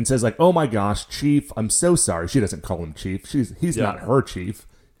and says, like, oh my gosh, Chief, I'm so sorry. She doesn't call him Chief. He's not her chief.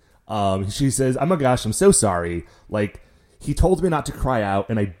 She says, oh my gosh, I'm so sorry. Like, he told me not to cry out,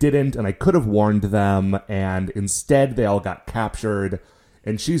 and I didn't, and I could have warned them, and instead they all got captured.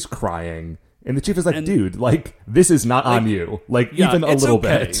 And she's crying. And the chief is like, dude, like, this is not on you. Like, yeah, even a little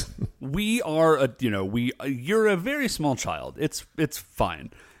bit. We are, you're a very small child. It's fine.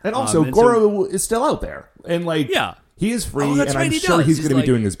 And also, Goro is still out there. And, like, he is free, and I'm sure he's going to be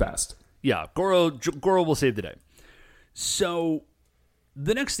doing his best. Yeah, Goro will save the day. So,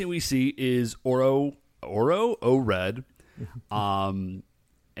 the next thing we see is O-Red. And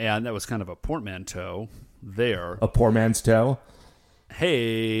that was kind of a portmanteau there. A poor man's toe?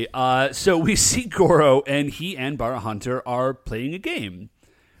 Hey, so we see Goro, and he and Barahunter are playing a game.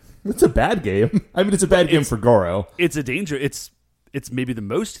 It's a bad game. I mean, it's a bad game for Goro. It's it's maybe the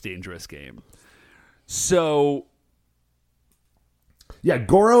most dangerous game. So, yeah,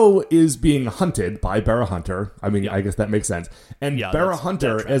 Goro is being hunted by Barahunter. I mean, I guess that makes sense. And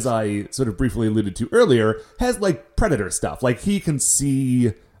Barahunter, as I sort of briefly alluded to earlier, has, like, predator stuff. Like, he can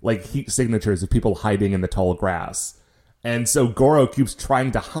see, like, heat signatures of people hiding in the tall grass. And so Goro keeps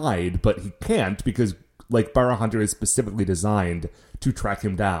trying to hide, but he can't because, like Barra Hunter is specifically designed to track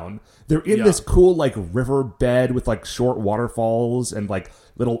him down. They're in this cool like river bed with like short waterfalls and like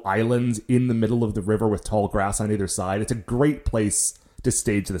little islands in the middle of the river with tall grass on either side. It's a great place to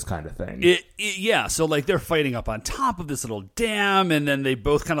stage this kind of thing. Yeah, so like they're fighting up on top of this little dam, and then they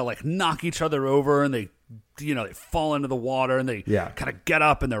both kind of like knock each other over, and they fall into the water, and they kind of get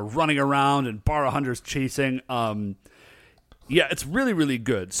up, and they're running around, and Barra Hunter's chasing. Yeah, it's really, really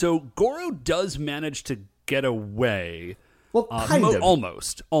good. So Goro does manage to get away. Well, kind of.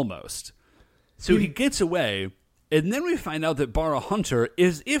 Almost. So he gets away, and then we find out that Barra Hunter,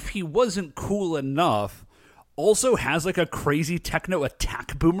 as if he wasn't cool enough, also has like a crazy techno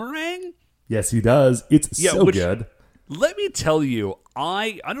attack boomerang. Yes, he does. It's so good. Let me tell you,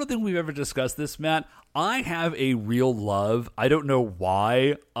 I don't think we've ever discussed this, Matt. I have a real love, I don't know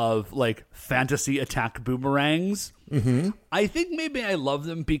why, of like fantasy attack boomerangs. Mm-hmm. I think maybe I love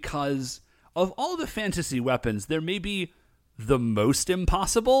them because of all the fantasy weapons, they're maybe the most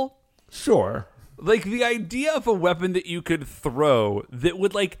impossible. Sure. Like the idea of a weapon that you could throw that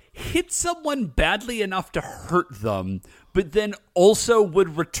would like hit someone badly enough to hurt them, but then also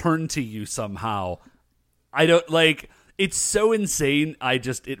would return to you somehow. I don't like... It's so insane.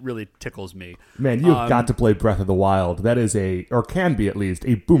 It really tickles me. Man, you've got to play Breath of the Wild. That is or can be at least,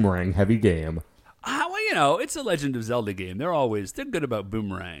 a boomerang-heavy game. Well, it's a Legend of Zelda game. They're good about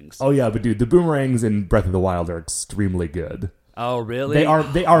boomerangs. Oh yeah, but dude, the boomerangs in Breath of the Wild are extremely good. Oh really?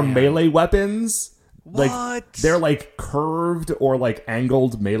 They are melee weapons. What? Like they're like curved or like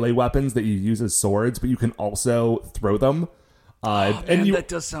angled melee weapons that you use as swords, but you can also throw them. That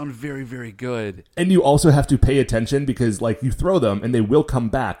does sound very, very good. And you also have to pay attention because, like, you throw them and they will come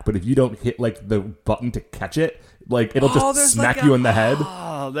back, but if you don't hit like the button to catch it, like it'll just smack you in the head.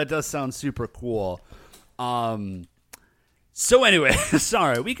 Oh, that does sound super cool. So anyway,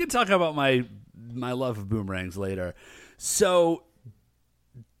 sorry, we can talk about my love of boomerangs later. So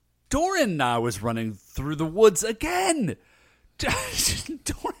Doran now is running through the woods again.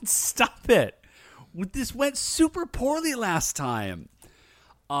 Doran, stop it. This went super poorly last time.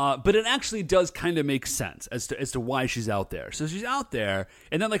 But it actually does kind of make sense as to why she's out there. So she's out there,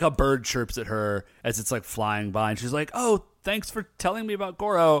 and then like a bird chirps at her as it's like flying by, and she's like, "Oh, thanks for telling me about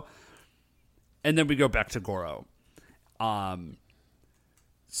Goro." And then we go back to Goro.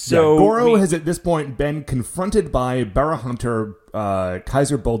 Goro has at this point been confronted by Barra Hunter,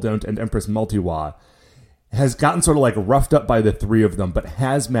 Kaiser Buldont, and Empress Multiwa. Has gotten sort of like roughed up by the three of them, but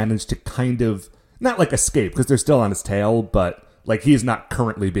has managed to kind of not like escape because they're still on his tail, but like he's not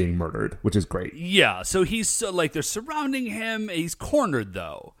currently being murdered, which is great. Yeah, so he's like they're surrounding him. He's cornered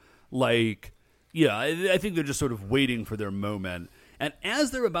though. Like, yeah, I think they're just sort of waiting for their moment. And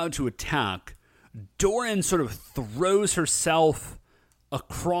as they're about to attack, Doran sort of throws herself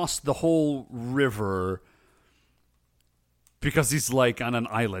across the whole river because he's like on an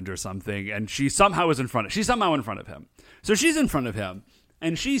island or something, and she's somehow in front of him. So she's in front of him,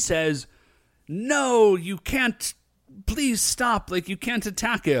 and she says, "No, you can't. Please stop. Like, you can't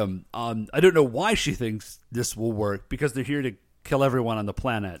attack him." I don't know why she thinks this will work, because they're here to kill everyone on the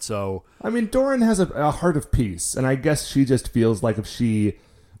planet. So I mean, Doran has a heart of peace, and I guess she just feels like if she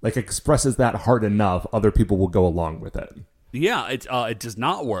like expresses that heart enough, other people will go along with it. Yeah, it does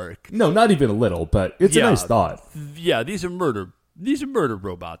not work. No, not even a little, but it's a nice thought. Yeah, these are murder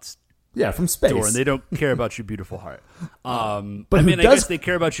robots. Yeah, from space. Doran, they don't care about your beautiful heart. But I guess they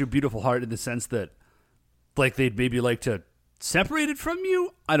care about your beautiful heart in the sense that, like, they'd maybe like to separate it from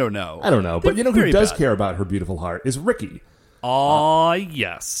you. I don't know. But you know who does care about her beautiful heart is Ricky.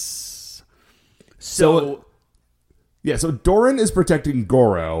 Yes. So Doran is protecting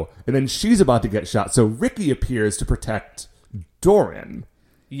Goro, and then she's about to get shot. So Ricky appears to protect Doran.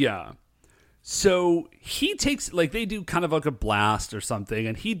 Yeah. So he takes, like, they do kind of like a blast or something,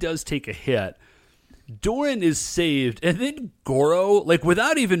 and he does take a hit. Doran is saved, and then Goro, like,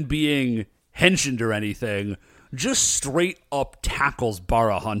 without even being henshined or anything, just straight up tackles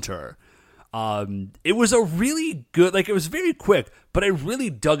Barra Hunter. It was a really good, like, it was very quick, but I really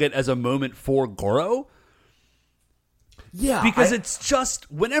dug it as a moment for Goro. Yeah. Because it's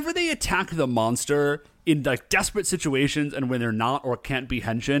just, whenever they attack the monster in, like, desperate situations and when they're not or can't be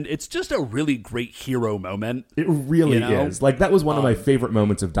henshined, it's just a really great hero moment. It really is. Like, that was one of my favorite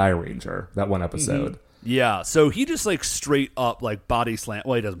moments of Die Ranger, that one episode. Mm-hmm. Yeah, so he just, like, straight up, like, body slam.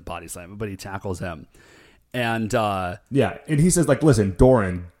 Well, he doesn't body slam him, but he tackles him. And, yeah, and he says, like, listen,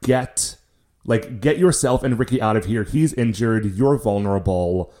 Doran, get yourself and Ricky out of here. He's injured. You're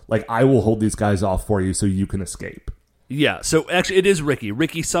vulnerable. Like, I will hold these guys off for you so you can escape. Yeah, so actually it is Ricky.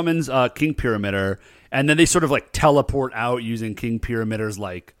 Ricky summons King Pyramider, and then they sort of, like, teleport out using King Pyramider's,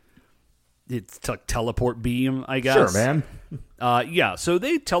 like, it's like teleport beam, I guess. Sure, man. Yeah, so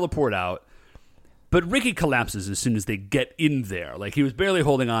they teleport out, but Ricky collapses as soon as they get in there. Like, he was barely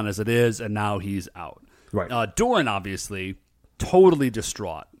holding on as it is, and now he's out. Right. Doran, obviously, totally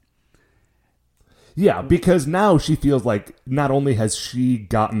distraught. Yeah, because now she feels like not only has she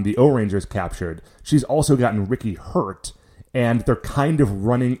gotten the O-Rangers captured, she's also gotten Ricky hurt, and they're kind of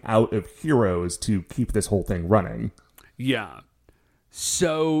running out of heroes to keep this whole thing running. Yeah.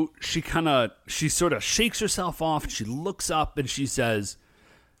 So she sort of shakes herself off, and she looks up, and she says,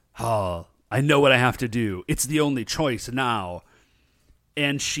 "Oh, I know what I have to do. It's the only choice now."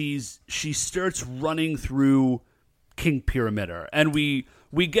 And she starts running through King Pyramider, and we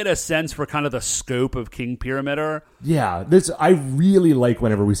get a sense for kind of the scope of King Pyramider. Yeah, I really like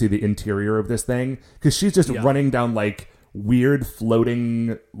whenever we see the interior of this thing, because she's just running down like weird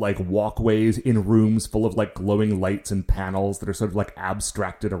floating like walkways in rooms full of like glowing lights and panels that are sort of like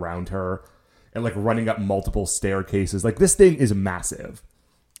abstracted around her, and like running up multiple staircases. Like, this thing is massive.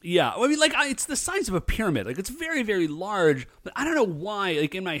 Yeah, I mean, like, it's the size of a pyramid. Like, it's very, very large, but I don't know why,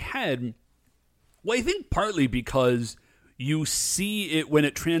 like, in my head, well, I think partly because you see it when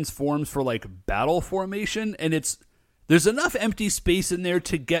it transforms for, like, battle formation, and there's enough empty space in there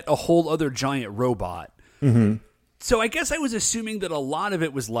to get a whole other giant robot. Mm-hmm. So I guess I was assuming that a lot of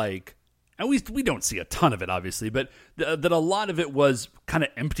it was, like, and we don't see a ton of it, obviously, but that a lot of it was kind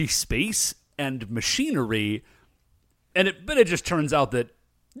of empty space and machinery, but it just turns out that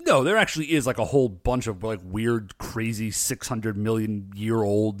no, there actually is like a whole bunch of like weird, crazy 600 million year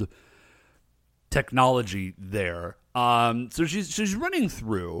old technology there. So she's running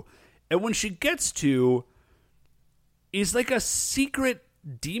through, and when she gets to is like a secret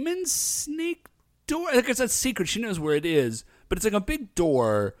demon snake door. Like, it's not secret; she knows where it is, but it's like a big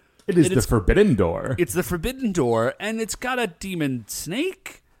door. It is the forbidden door. It's the forbidden door, and it's got a demon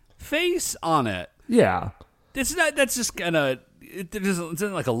snake face on it. Yeah, it's not. That's just kind of. It's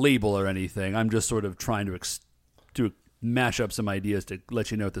not like a label or anything. I'm just sort of trying to mash up some ideas to let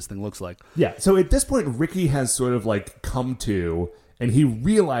you know what this thing looks like. Yeah, so at this point, Ricky has sort of like come to, and he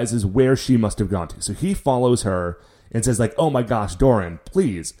realizes where she must have gone to. So he follows her and says like, "Oh my gosh, Doran,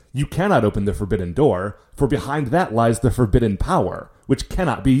 please, you cannot open the forbidden door, for behind that lies the forbidden power, which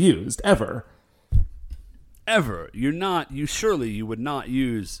cannot be used, ever." Ever. You would not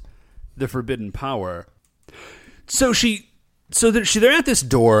use the forbidden power. So they're at this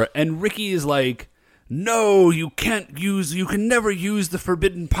door, and Ricky is like, "No, you can never use the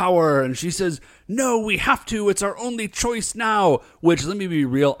forbidden power." And she says, "No, we have to. It's our only choice now." Which, let me be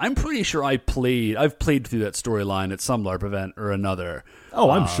real, I'm pretty sure I've played through that storyline at some LARP event or another. Oh,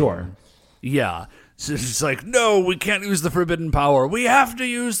 I'm sure. Yeah. So she's like, "No, we can't use the forbidden power. We have to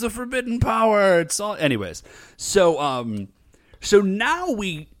use the forbidden power." It's all, anyways. So now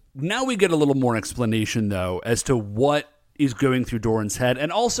we get a little more explanation though as to what is going through Doran's head,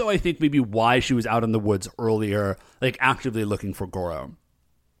 and also I think maybe why she was out in the woods earlier, like actively looking for Goro.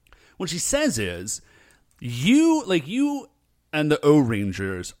 What she says is, you and the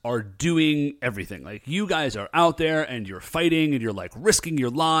O-Rangers are doing everything. Like, you guys are out there and you're fighting and you're like risking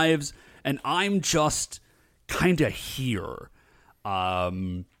your lives, and I'm just kind of here.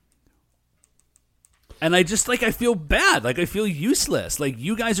 And I just, like, I feel bad. Like, I feel useless. Like,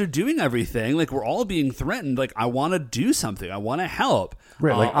 you guys are doing everything. Like, we're all being threatened. Like, I want to do something. I want to help.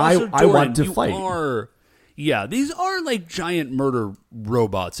 Right, like, also, I want to fight. These are, like, giant murder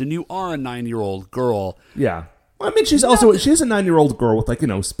robots, and you are a 9-year-old girl. Yeah. Well, I mean, she's a 9-year-old girl with, like,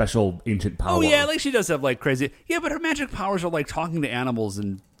 special ancient power. Oh, yeah, like, she does have, like, crazy... Yeah, but her magic powers are, like, talking to animals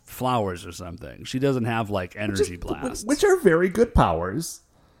and flowers or something. She doesn't have, like, energy blasts. Which are very good powers.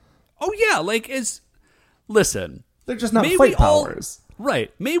 Oh, yeah, like, listen. They're just not fight powers.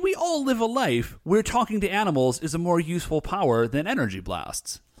 Right. May we all live a life where talking to animals is a more useful power than energy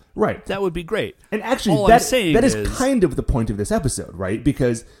blasts. Right. That would be great. And actually, that is kind of the point of this episode, right?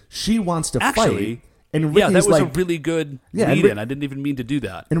 Because she wants to fight, and Ricky's that was a really good lead-in. I didn't even mean to do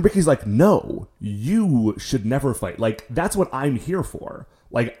that. And Ricky's like, "No, you should never fight. Like, that's what I'm here for.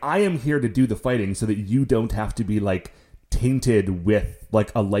 Like, I am here to do the fighting so that you don't have to be, like, tainted with,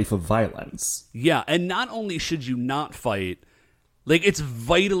 like, a life of violence." Yeah, and not only should you not fight, like, it's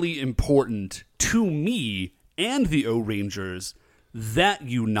vitally important to me and the O-Rangers that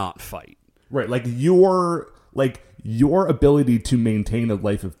you not fight. Right, like, your ability to maintain a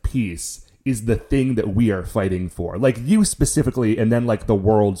life of peace is the thing that we are fighting for. Like, you specifically, and then, like, the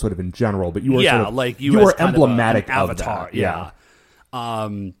world sort of in general, but you are you are emblematic of that. Yeah.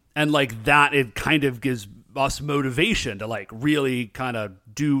 And, like, that, it kind of gives us motivation to, like, really kind of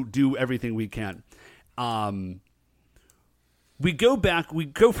do everything we can. we go back. We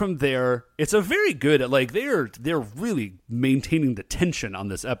go from there. It's a very good. Like they're really maintaining the tension on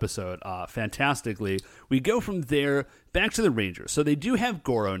this episode fantastically. We go from there back to the Rangers. So they do have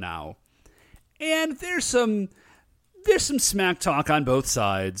Goro now, and there's some smack talk on both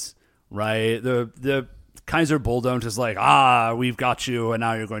sides, right? The Kaiser Bulldont is like, we've got you, and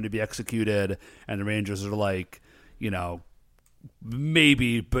now you're going to be executed, and the Rangers are like,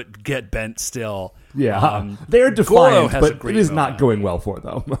 maybe, but get bent still. Yeah, they're defiant, but it is not going well for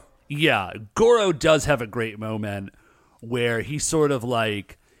them. Yeah, Goro does have a great moment where he sort of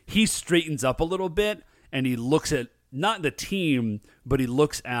like, he straightens up a little bit, and he looks at, not the team, but he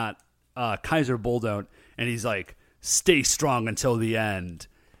looks at Kaiser Bulldont, and he's like, stay strong until the end.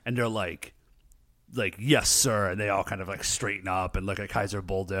 And they're like, yes, sir. And they all kind of like straighten up and look at Kaiser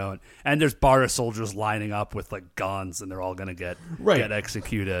Bulldont. And there's Bara soldiers lining up with like guns, and they're all going to get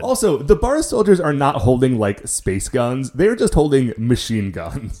executed. Also, the Bara soldiers are not holding like space guns. They're just holding machine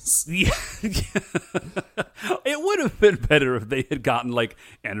guns. Yeah. It would have been better if they had gotten like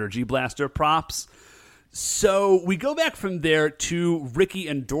energy blaster props. So we go back from there to Ricky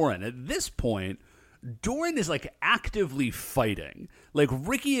and Doran. At this point, Doran is like actively fighting. Like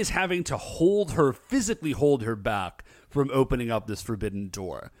Ricky is having to physically hold her back from opening up this forbidden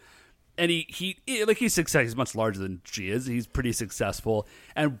door. And he's successful. He's much larger than she is. He's pretty successful.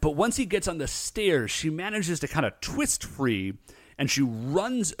 But once he gets on the stairs, she manages to kind of twist free, and she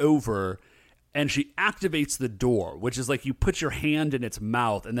runs over and she activates the door, which is like you put your hand in its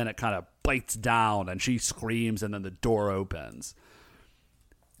mouth and then it kind of bites down, and she screams, and then the door opens.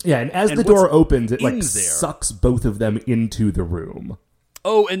 Yeah, and as the door opens, it like sucks both of them into the room.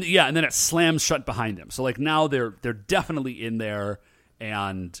 Oh, and then it slams shut behind him. So like now they're definitely in there,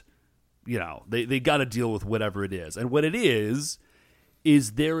 and they got to deal with whatever it is. And what it is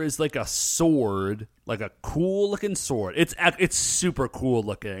there is like a sword, like a cool looking sword. It's super cool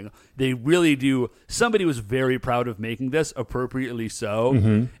looking. They really do. Somebody was very proud of making this, appropriately so.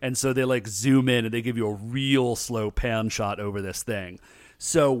 Mm-hmm. And so they like zoom in and they give you a real slow pan shot over this thing.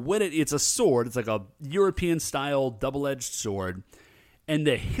 So it's a sword. It's like a European-style double-edged sword, and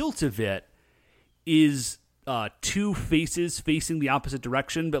the hilt of it is two faces facing the opposite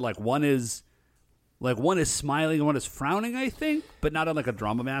direction, but one is smiling and one is frowning, I think, but not in like a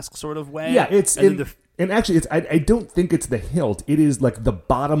drama mask sort of way. Yeah, I don't think it's the hilt. It is like the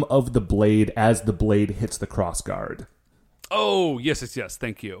bottom of the blade as the blade hits the crossguard. Oh, yes.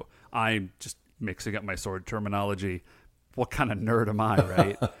 Thank you. I'm just mixing up my sword terminology. What kind of nerd am I,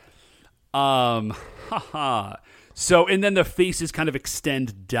 right? So, and then the faces kind of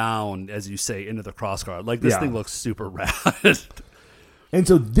extend down, as you say, into the crossguard. Like, this thing looks super rad. And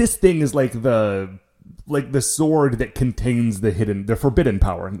so this thing is like the sword that contains the forbidden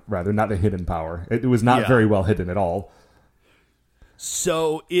power, rather, not the hidden power. It was not very well hidden at all.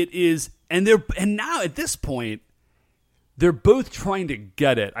 So it is, and now at this point, they're both trying to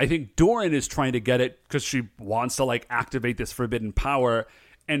get it. I think Doran is trying to get it because she wants to like activate this forbidden power.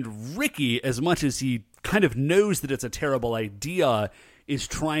 And Ricky, as much as he kind of knows that it's a terrible idea, is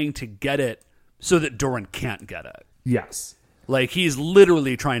trying to get it so that Doran can't get it. Yes. Like he's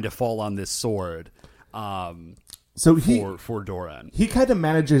literally trying to fall on this sword for Doran. He kind of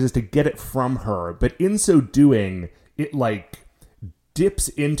manages to get it from her, but in so doing, it like dips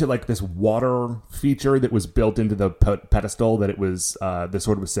into like this water feature that was built into the pedestal that it was the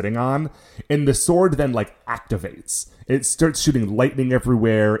sword was sitting on, and the sword then like activates. It starts shooting lightning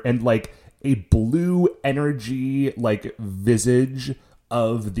everywhere, and like a blue energy like visage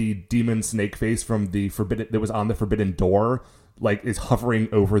of the demon snake face from the forbidden door like is hovering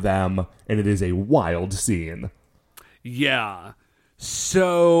over them, and it is a wild scene. Yeah.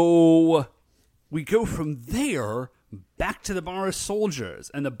 So we go from there back to the Bara soldiers,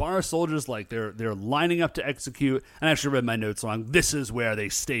 and the Bara soldiers, like they're lining up to execute. And I actually read my notes wrong. This is where they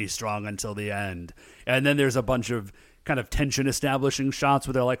stay strong until the end. And then there's a bunch of kind of tension establishing shots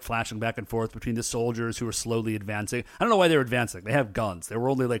where they're like flashing back and forth between the soldiers who are slowly advancing. I don't know why they're advancing. They have guns. They were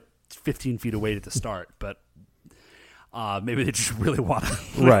only like 15 feet away at the start, but maybe they just really want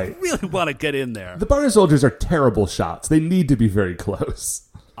to get in there. The Bara soldiers are terrible shots. They need to be very close.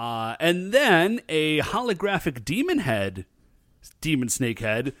 And then a holographic demon snake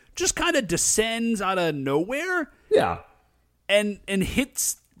head, just kind of descends out of nowhere. Yeah. And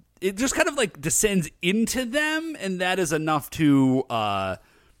hits, it just kind of like descends into them, and that is enough to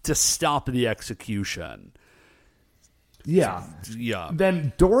stop the execution. Yeah. Yeah.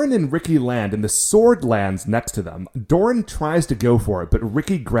 Then Doran and Ricky land, and the sword lands next to them. Doran tries to go for it, but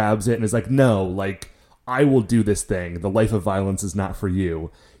Ricky grabs it and is like, no, like, I will do this thing. The life of violence is not for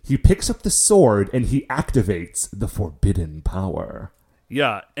you. He picks up the sword and he activates the forbidden power.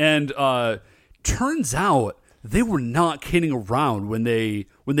 Yeah, and turns out they were not kidding around when they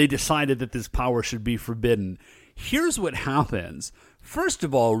decided that this power should be forbidden. Here's what happens. First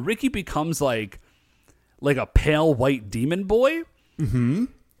of all, Ricky becomes like a pale white demon boy. Mm-hmm.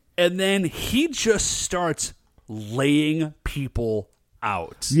 And then he just starts laying people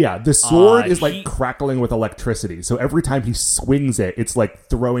out. Yeah, the sword is like crackling with electricity. So every time he swings it, it's like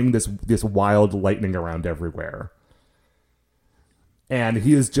throwing this wild lightning around everywhere. And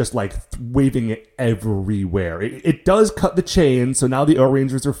he is just like waving it everywhere. It does cut the chain, so now the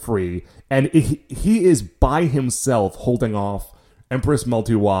O-Rangers are free. And he is by himself holding off Empress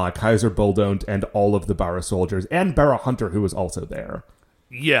Multiwa, Kaiser Buldont, and all of the Bara soldiers, and Bara Hunter, who was also there.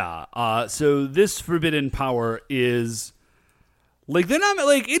 Yeah, so this forbidden power is like they're not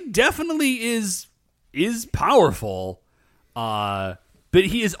like it definitely is powerful, but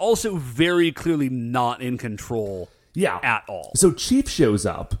he is also very clearly not in control. At all. So Chief shows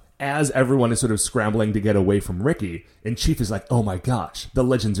up as everyone is sort of scrambling to get away from Ricky, and Chief is like, "Oh my gosh, the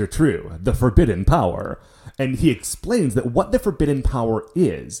legends are true. The forbidden power." And he explains that what the forbidden power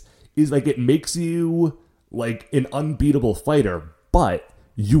is like it makes you like an unbeatable fighter, but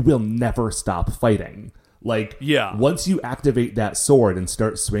you will never stop fighting. Like, once you activate that sword and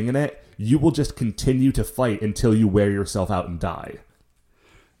start swinging it, you will just continue to fight until you wear yourself out and die.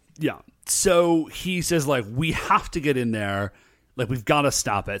 Yeah. So he says, like, we have to get in there. Like, we've got to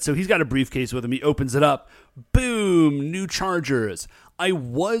stop it. So he's got a briefcase with him. He opens it up. Boom! New chargers. I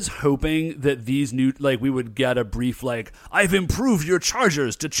was hoping that these new, like, we would get a brief, like, I've improved your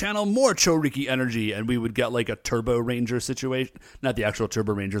chargers to channel more Choriki energy. And we would get, like, a Turbo Ranger situation. Not the actual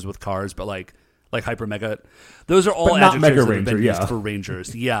Turbo Rangers with cars, but, like Hyper Mega. Those are all adjectives Mega that Ranger, have been used for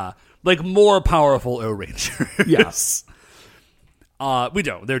Rangers. Yeah. Like, more powerful O-Rangers. Yes. We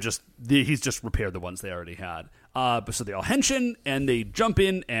don't. He's just repaired the ones they already had. But so they all henshin and they jump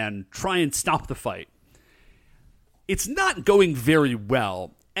in and try and stop the fight. It's not going very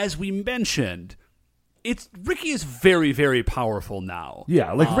well. As we mentioned, Ricky is very, very powerful now.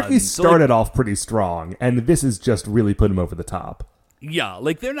 Yeah, like Ricky started off pretty strong, and this has just really put him over the top. Yeah,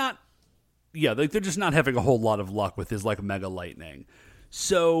 like they're not. Yeah, like they're just not having a whole lot of luck with his like Mega Lightning.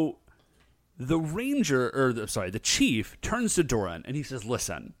 So the chief turns to Doran and he says,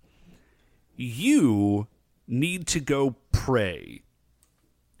 "Listen, you need to go pray."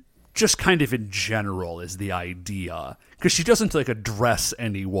 Just kind of in general is the idea, because she doesn't like address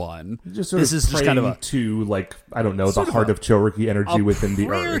anyone. Just sort of is just kind of to like I don't know the heart of Choriki energy within the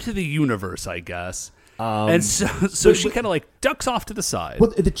prayer earth to the universe, I guess. And so she kind of like ducks off to the side.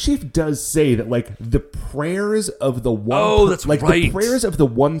 Well, the chief does say that like the prayers of the one, the prayers of the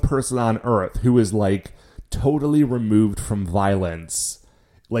one person on Earth who is like totally removed from violence,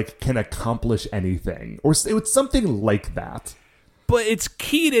 like can accomplish anything, or it's something like that. But it's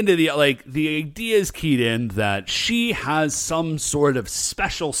keyed into the idea is keyed in that she has some sort of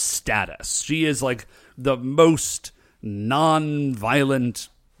special status. She is like the most non-violent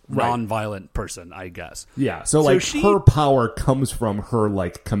person, I guess. Yeah, so like her power comes from her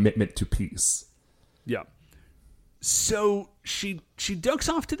like commitment to peace. Yeah. So she ducks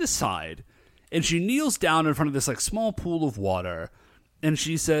off to the side and she kneels down in front of this like small pool of water and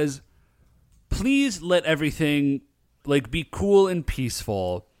she says, "Please let everything like be cool and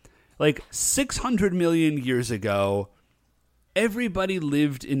peaceful. Like 600 million years ago, everybody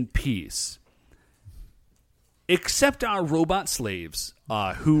lived in peace. Except our robot slaves,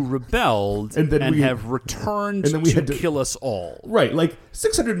 who rebelled and have returned to kill us all." Right, like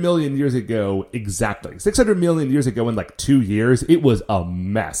 600 million years ago, exactly. 600 million years ago in like 2 years, it was a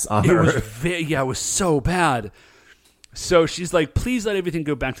mess on Earth. It was so bad. So she's like, "Please let everything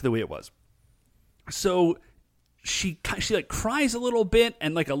go back to the way it was." So she like cries a little bit,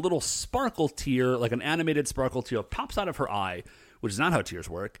 and like a little sparkle tear, like an animated sparkle tear, pops out of her eye, which is not how tears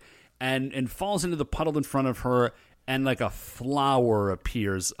work. And falls into the puddle in front of her, and like a flower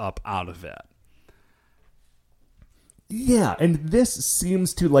appears up out of it. Yeah, and this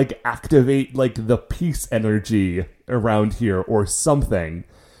seems to like activate like the peace energy around here or something.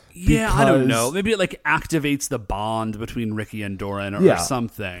 Yeah, I don't know. Maybe it like activates the bond between Ricky and Doran or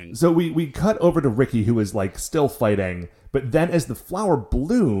something. So we cut over to Ricky, who is like still fighting, but then as the flower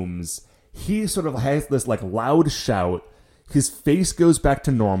blooms, he sort of has this like loud shout. His face goes back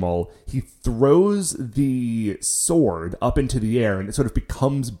to normal. He throws the sword up into the air, and it sort of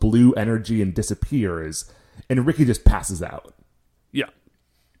becomes blue energy and disappears. And Ricky just passes out. Yeah.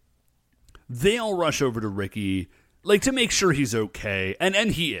 They all rush over to Ricky. like to make sure he's okay, and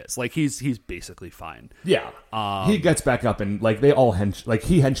he is, like, he's basically fine. Yeah, he gets back up and like they all he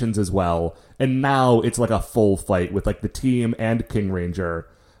henshins as well, and now it's like a full fight with like the team and King Ranger,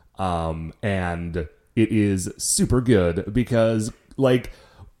 and it is super good because like,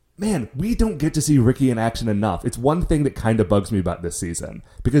 man, we don't get to see Ricky in action enough. It's one thing that kind of bugs me about this season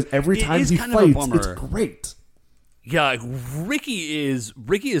because every time he fights, it's great. Yeah, Ricky is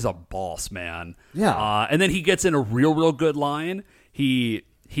a boss, man. Yeah. And then he gets in a real good line. He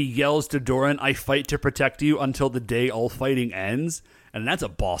yells to Doran, "I fight to protect you until the day all fighting ends." And that's a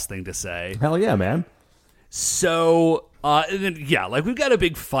boss thing to say. Hell yeah, man. So, and then, yeah, like we've got a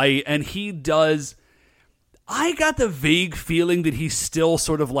big fight, and he does... I got the vague feeling that he's still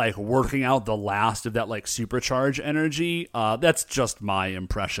sort of like working out the last of that like supercharge energy. That's just my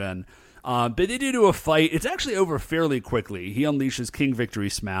impression. But they do a fight. It's actually over fairly quickly. He unleashes King Victory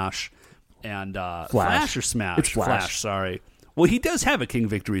Smash and Flash or Smash? It's Flash. Sorry. Well, he does have a King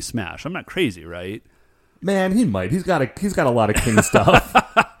Victory Smash. I'm not crazy, right? Man, he might. He's got a lot of King stuff.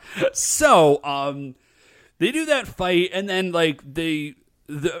 So, they do that fight, and then like the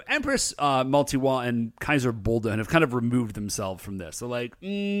Empress Multiwa and Kaiser Buldan have kind of removed themselves from this. So like,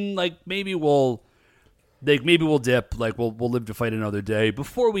 maybe we'll dip. Like we'll live to fight another day.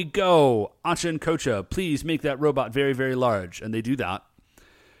 Before we go, Acha and Kocha, please make that robot very, very large. And they do that.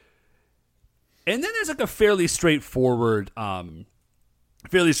 And then there's like a fairly straightforward giant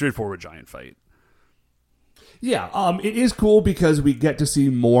fight. Yeah, it is cool because we get to see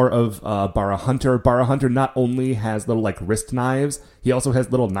more of Bara Hunter. Bara Hunter not only has little like wrist knives, he also has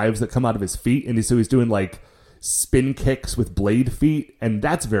little knives that come out of his feet, and so he's doing like spin kicks with blade feet, and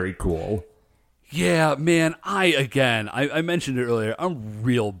that's very cool. Yeah, man, I mentioned it earlier. I'm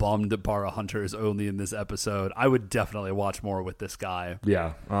real bummed that Bara Hunter is only in this episode. I would definitely watch more with this guy.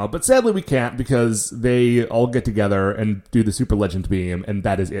 Yeah, but sadly we can't because they all get together and do the Super Legend Beam, and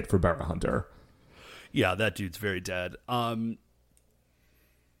that is it for Bara Hunter. Yeah, that dude's very dead.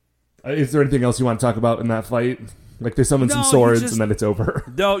 Is there anything else you want to talk about in that fight? Like they summon some swords and then it's over.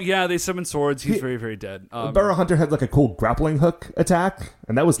 No, yeah, they summon swords. He's very, very dead. Bara Hunter had like a cool grappling hook attack,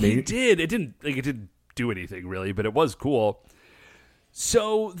 and that was neat. He did. It didn't do anything really, but it was cool.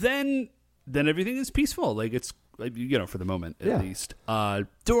 So then everything is peaceful. Like it's for the moment at least.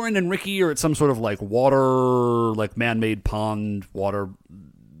 Doran and Ricky are at some sort of like water, like man-made pond water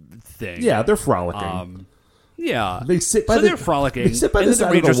thing. Yeah, they're frolicking. Yeah, they sit by they're frolicking. They sit by the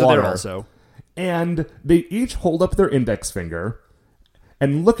side of the water. Are there also. And they each hold up their index finger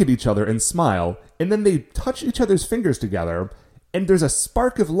and look at each other and smile, and then they touch each other's fingers together, and there's a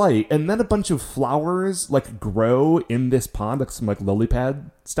spark of light, and then a bunch of flowers like grow in this pond, like some like lily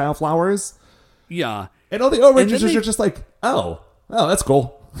pad style flowers. Yeah. And all the O-Rangers are just like, oh, that's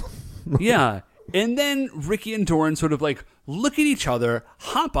cool. Yeah. And then Ricky and Doran sort of like look at each other,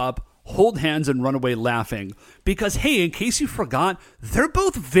 hop up, hold hands, and run away laughing. Because, hey, in case you forgot, they're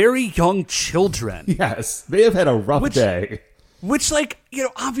both very young children. Yes, they have had a rough day. Which, like,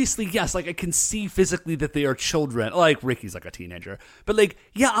 obviously, yes, like, I can see physically that they are children. Like, Ricky's like a teenager. But, like,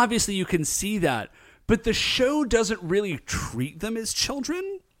 yeah, obviously you can see that. But the show doesn't really treat them as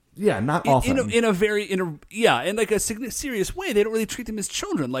children. Yeah, not often. In like a serious way. They don't really treat them as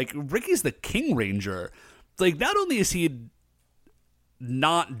children. Like, Ricky's the King Ranger. Like, not only is he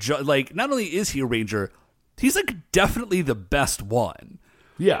not only is he a ranger, he's like definitely the best one.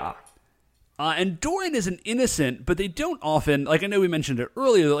 Yeah. And Doran is an innocent, but they don't often, like I know we mentioned it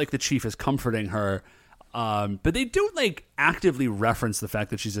earlier that like the chief is comforting her, but they don't like actively reference the fact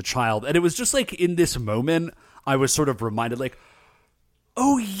that she's a child. And it was just like in this moment I was sort of reminded like,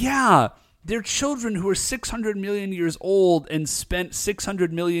 oh yeah, they're children who are 600 million years old and spent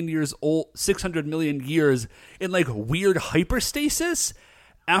 600 million years in like weird hyperstasis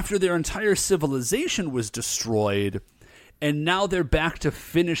after their entire civilization was destroyed, and now they're back to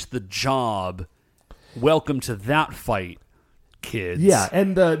finish the job. Welcome to that fight, kids. Yeah,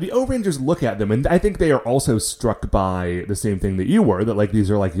 and the O-Rangers look at them, and I think they are also struck by the same thing that you were, that like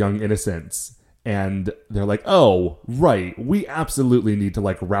these are like young innocents. And they're like, oh, right, we absolutely need to,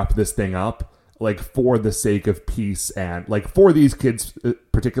 like, wrap this thing up, like, for the sake of peace and, like, for these kids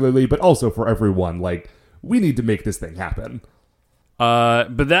particularly, but also for everyone. Like, we need to make this thing happen.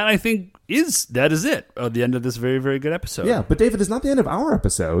 But that, I think, is it. The end of this very, very good episode. Yeah, but David, it's not the end of our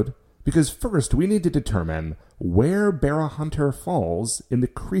episode, because first we need to determine where Bara Hunter falls in the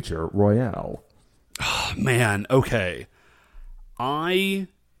Creature Royale. Oh, man, okay. I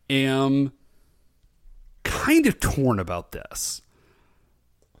am kind of torn about this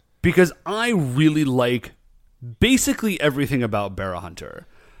because I really like basically everything about Bara Hunter.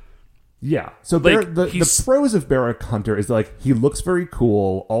 Yeah. So Like, the pros of Barra Hunter is like he looks very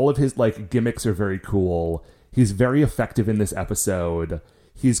cool. All of his like gimmicks are very cool. He's very effective in this episode.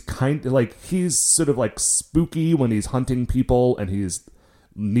 He's he's sort of like spooky when he's hunting people, and he's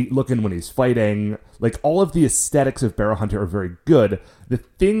neat looking when he's fighting. Like all of the aesthetics of Barra Hunter are very good. The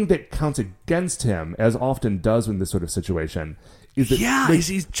thing that counts against him, as often does in this sort of situation, is that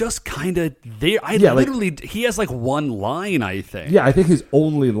he's just kind of there. He has like one line, I think. Yeah, I think his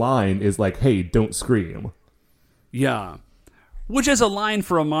only line is like, "Hey, don't scream." Yeah, which as a line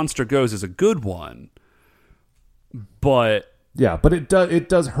for a monster goes is a good one, but but it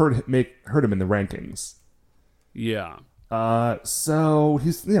does hurt him in the rankings. Yeah. So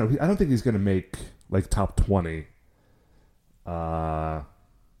he's I don't think he's going to make like top 20.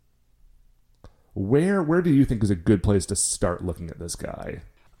 Where do you think is a good place to start looking at this guy?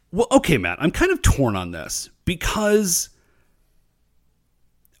 Well, okay, Matt, I'm kind of torn on this because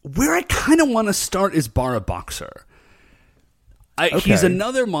where I kind of want to start is Barra Boxer. He's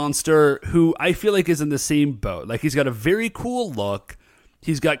another monster who I feel like is in the same boat. Like he's got a very cool look.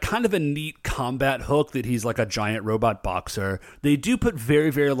 He's got kind of a neat combat hook that he's like a giant robot boxer. They do put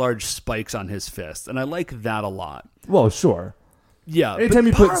very, very large spikes on his fists, and I like that a lot. Well, sure. Yeah, anytime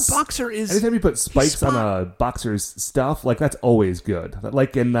you put spikes on a boxer's stuff, like that's always good.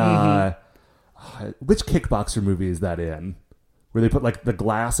 Like in which kickboxer movie is that in? Where they put like the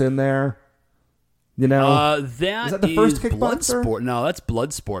glass in there? You know, is that the first kickboxer? Bloodsport. No, that's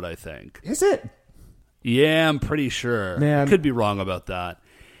Bloodsport, I think. Is it? Yeah, I'm pretty sure. Man. Could be wrong about that.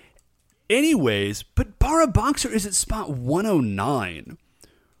 Anyways, but Barra Boxer is at spot 109,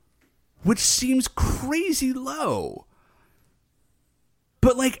 which seems crazy low.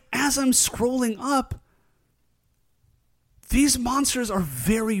 But, like, as I'm scrolling up, these monsters are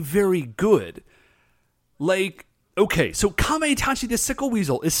very, very good. Like, okay, so Kame-Itachi the Sickle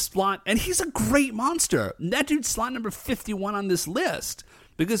Weasel is slot, and he's a great monster. And that dude's slot number 51 on this list,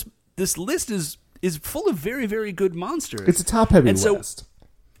 because this list is full of very, very good monsters. It's a top-heavy list.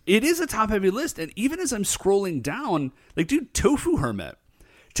 It is a top-heavy list, and even as I'm scrolling down, like, dude, Tofu Hermit,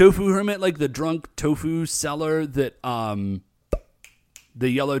 like the drunk tofu seller that, the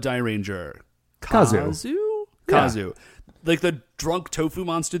Yellow Die Ranger, Kazu. Kazu. Like the drunk tofu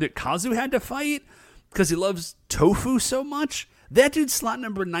monster that Kazu had to fight because he loves tofu so much. That dude's slot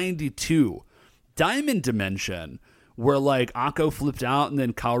number 92. Diamond Dimension, where like Akko flipped out and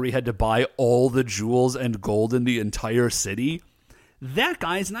then Kaori had to buy all the jewels and gold in the entire city. That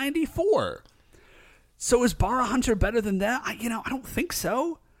guy's 94. So is Barra Hunter better than that? I don't think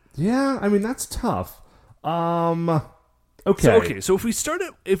so. Yeah, I mean that's tough. Okay. So if we start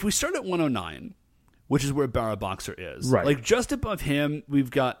at 109, which is where Barra Boxer is, right? Like just above him,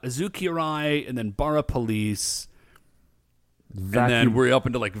 we've got Azuki Arai, and then Barra Police, and then we're up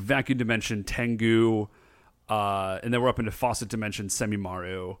into like Vacuum Dimension Tengu, and then we're up into Faucet Dimension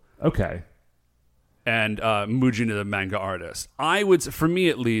Semimaru. Okay. And Mujin the Manga Artist. For me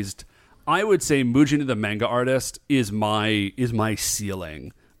at least, I would say Mujin the Manga Artist is my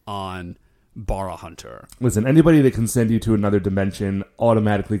ceiling on Barra Hunter. Listen, anybody that can send you to another dimension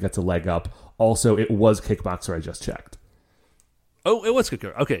automatically gets a leg up. Also, it was Kickboxer I just checked. Oh, it was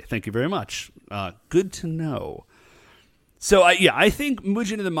Kickboxer. Okay, thank you very much. Good to know. So, I think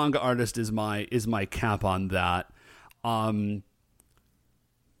Mujin the Manga Artist is my cap on that. I'm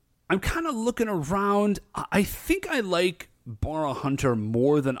kind of looking around. I think I like Barra Hunter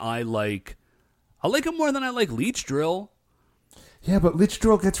more than I like him more than I like Leech Drill. Yeah, but Leech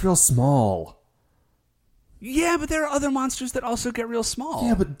Drill gets real small. Yeah, but there are other monsters that also get real small.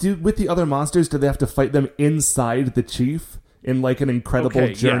 Yeah, but with the other monsters, do they have to fight them inside the chief in like an Incredible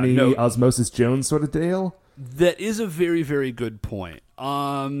Journey, Osmosis Jones sort of deal? That is a very, very good point.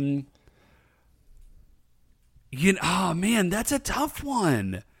 Man, that's a tough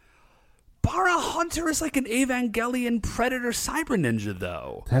one. Barra Hunter is like an Evangelion Predator Cyber Ninja,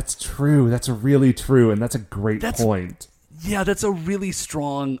 though. That's true. That's really true, and that's a great point. Yeah, that's a really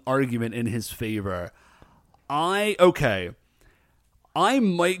strong argument in his favor. I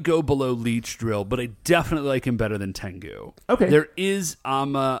might go below Leech Drill, but I definitely like him better than Tengu. Okay. There is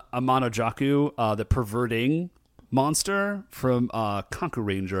Amano Jaku, the perverting monster from Kanku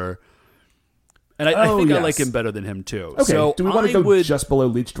Ranger. And I think I like him better than him, too. Okay, so do we want to go just below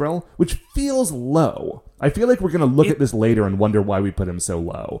Leech Drill? Which feels low. I feel like we're going to look at this later and wonder why we put him so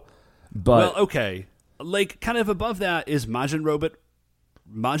low. But well, okay. Like, kind of above that is Majin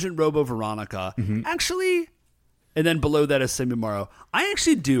Robo Veronica. Mm-hmm. Actually, and then below that is Semimaru. I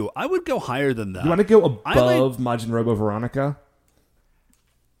actually do. I would go higher than that. You want to go above Majin Robo Veronica?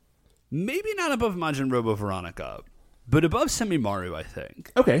 Maybe not above Majin Robo Veronica. but above Semimaru, I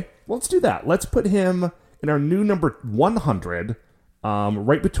think. Okay, well, let's do that. Let's put him in our new number 100,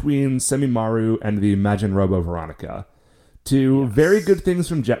 right between Semimaru and the Imagine Robo Veronica. Two very good things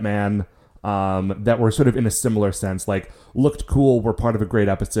from Jetman that were sort of in a similar sense, like looked cool, were part of a great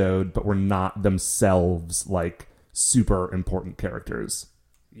episode, but were not themselves like super important characters.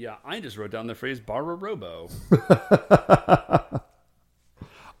 Yeah, I just wrote down the phrase Barra Robo.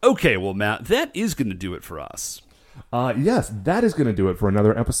 Okay, well, Matt, that is going to do it for us. Yes, that is going to do it for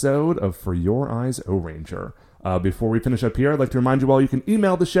another episode of For Your Eyes, O Ranger. Before we finish up here, I'd like to remind you all you can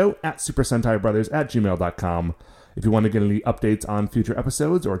email the show at supersentaibrothers@gmail.com. If you want to get any updates on future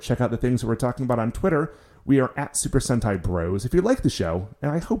episodes or check out the things that we're talking about on Twitter, we are at Super Sentai Bros. If you like the show, and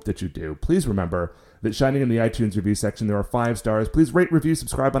I hope that you do, please remember that shining in the iTunes review section, there are 5 stars. Please rate, review,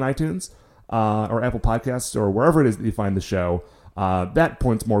 subscribe on iTunes or Apple Podcasts or wherever it is that you find the show. That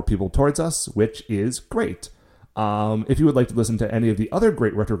points more people towards us, which is great. If you would like to listen to any of the other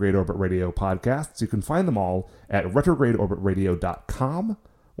great Retrograde Orbit Radio podcasts, you can find them all at retrogradeorbitradio.com.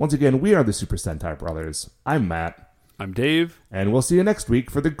 Once again, we are the Super Sentai Brothers. I'm Matt. I'm Dave. And we'll see you next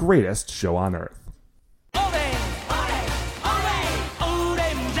week for the greatest show on Earth.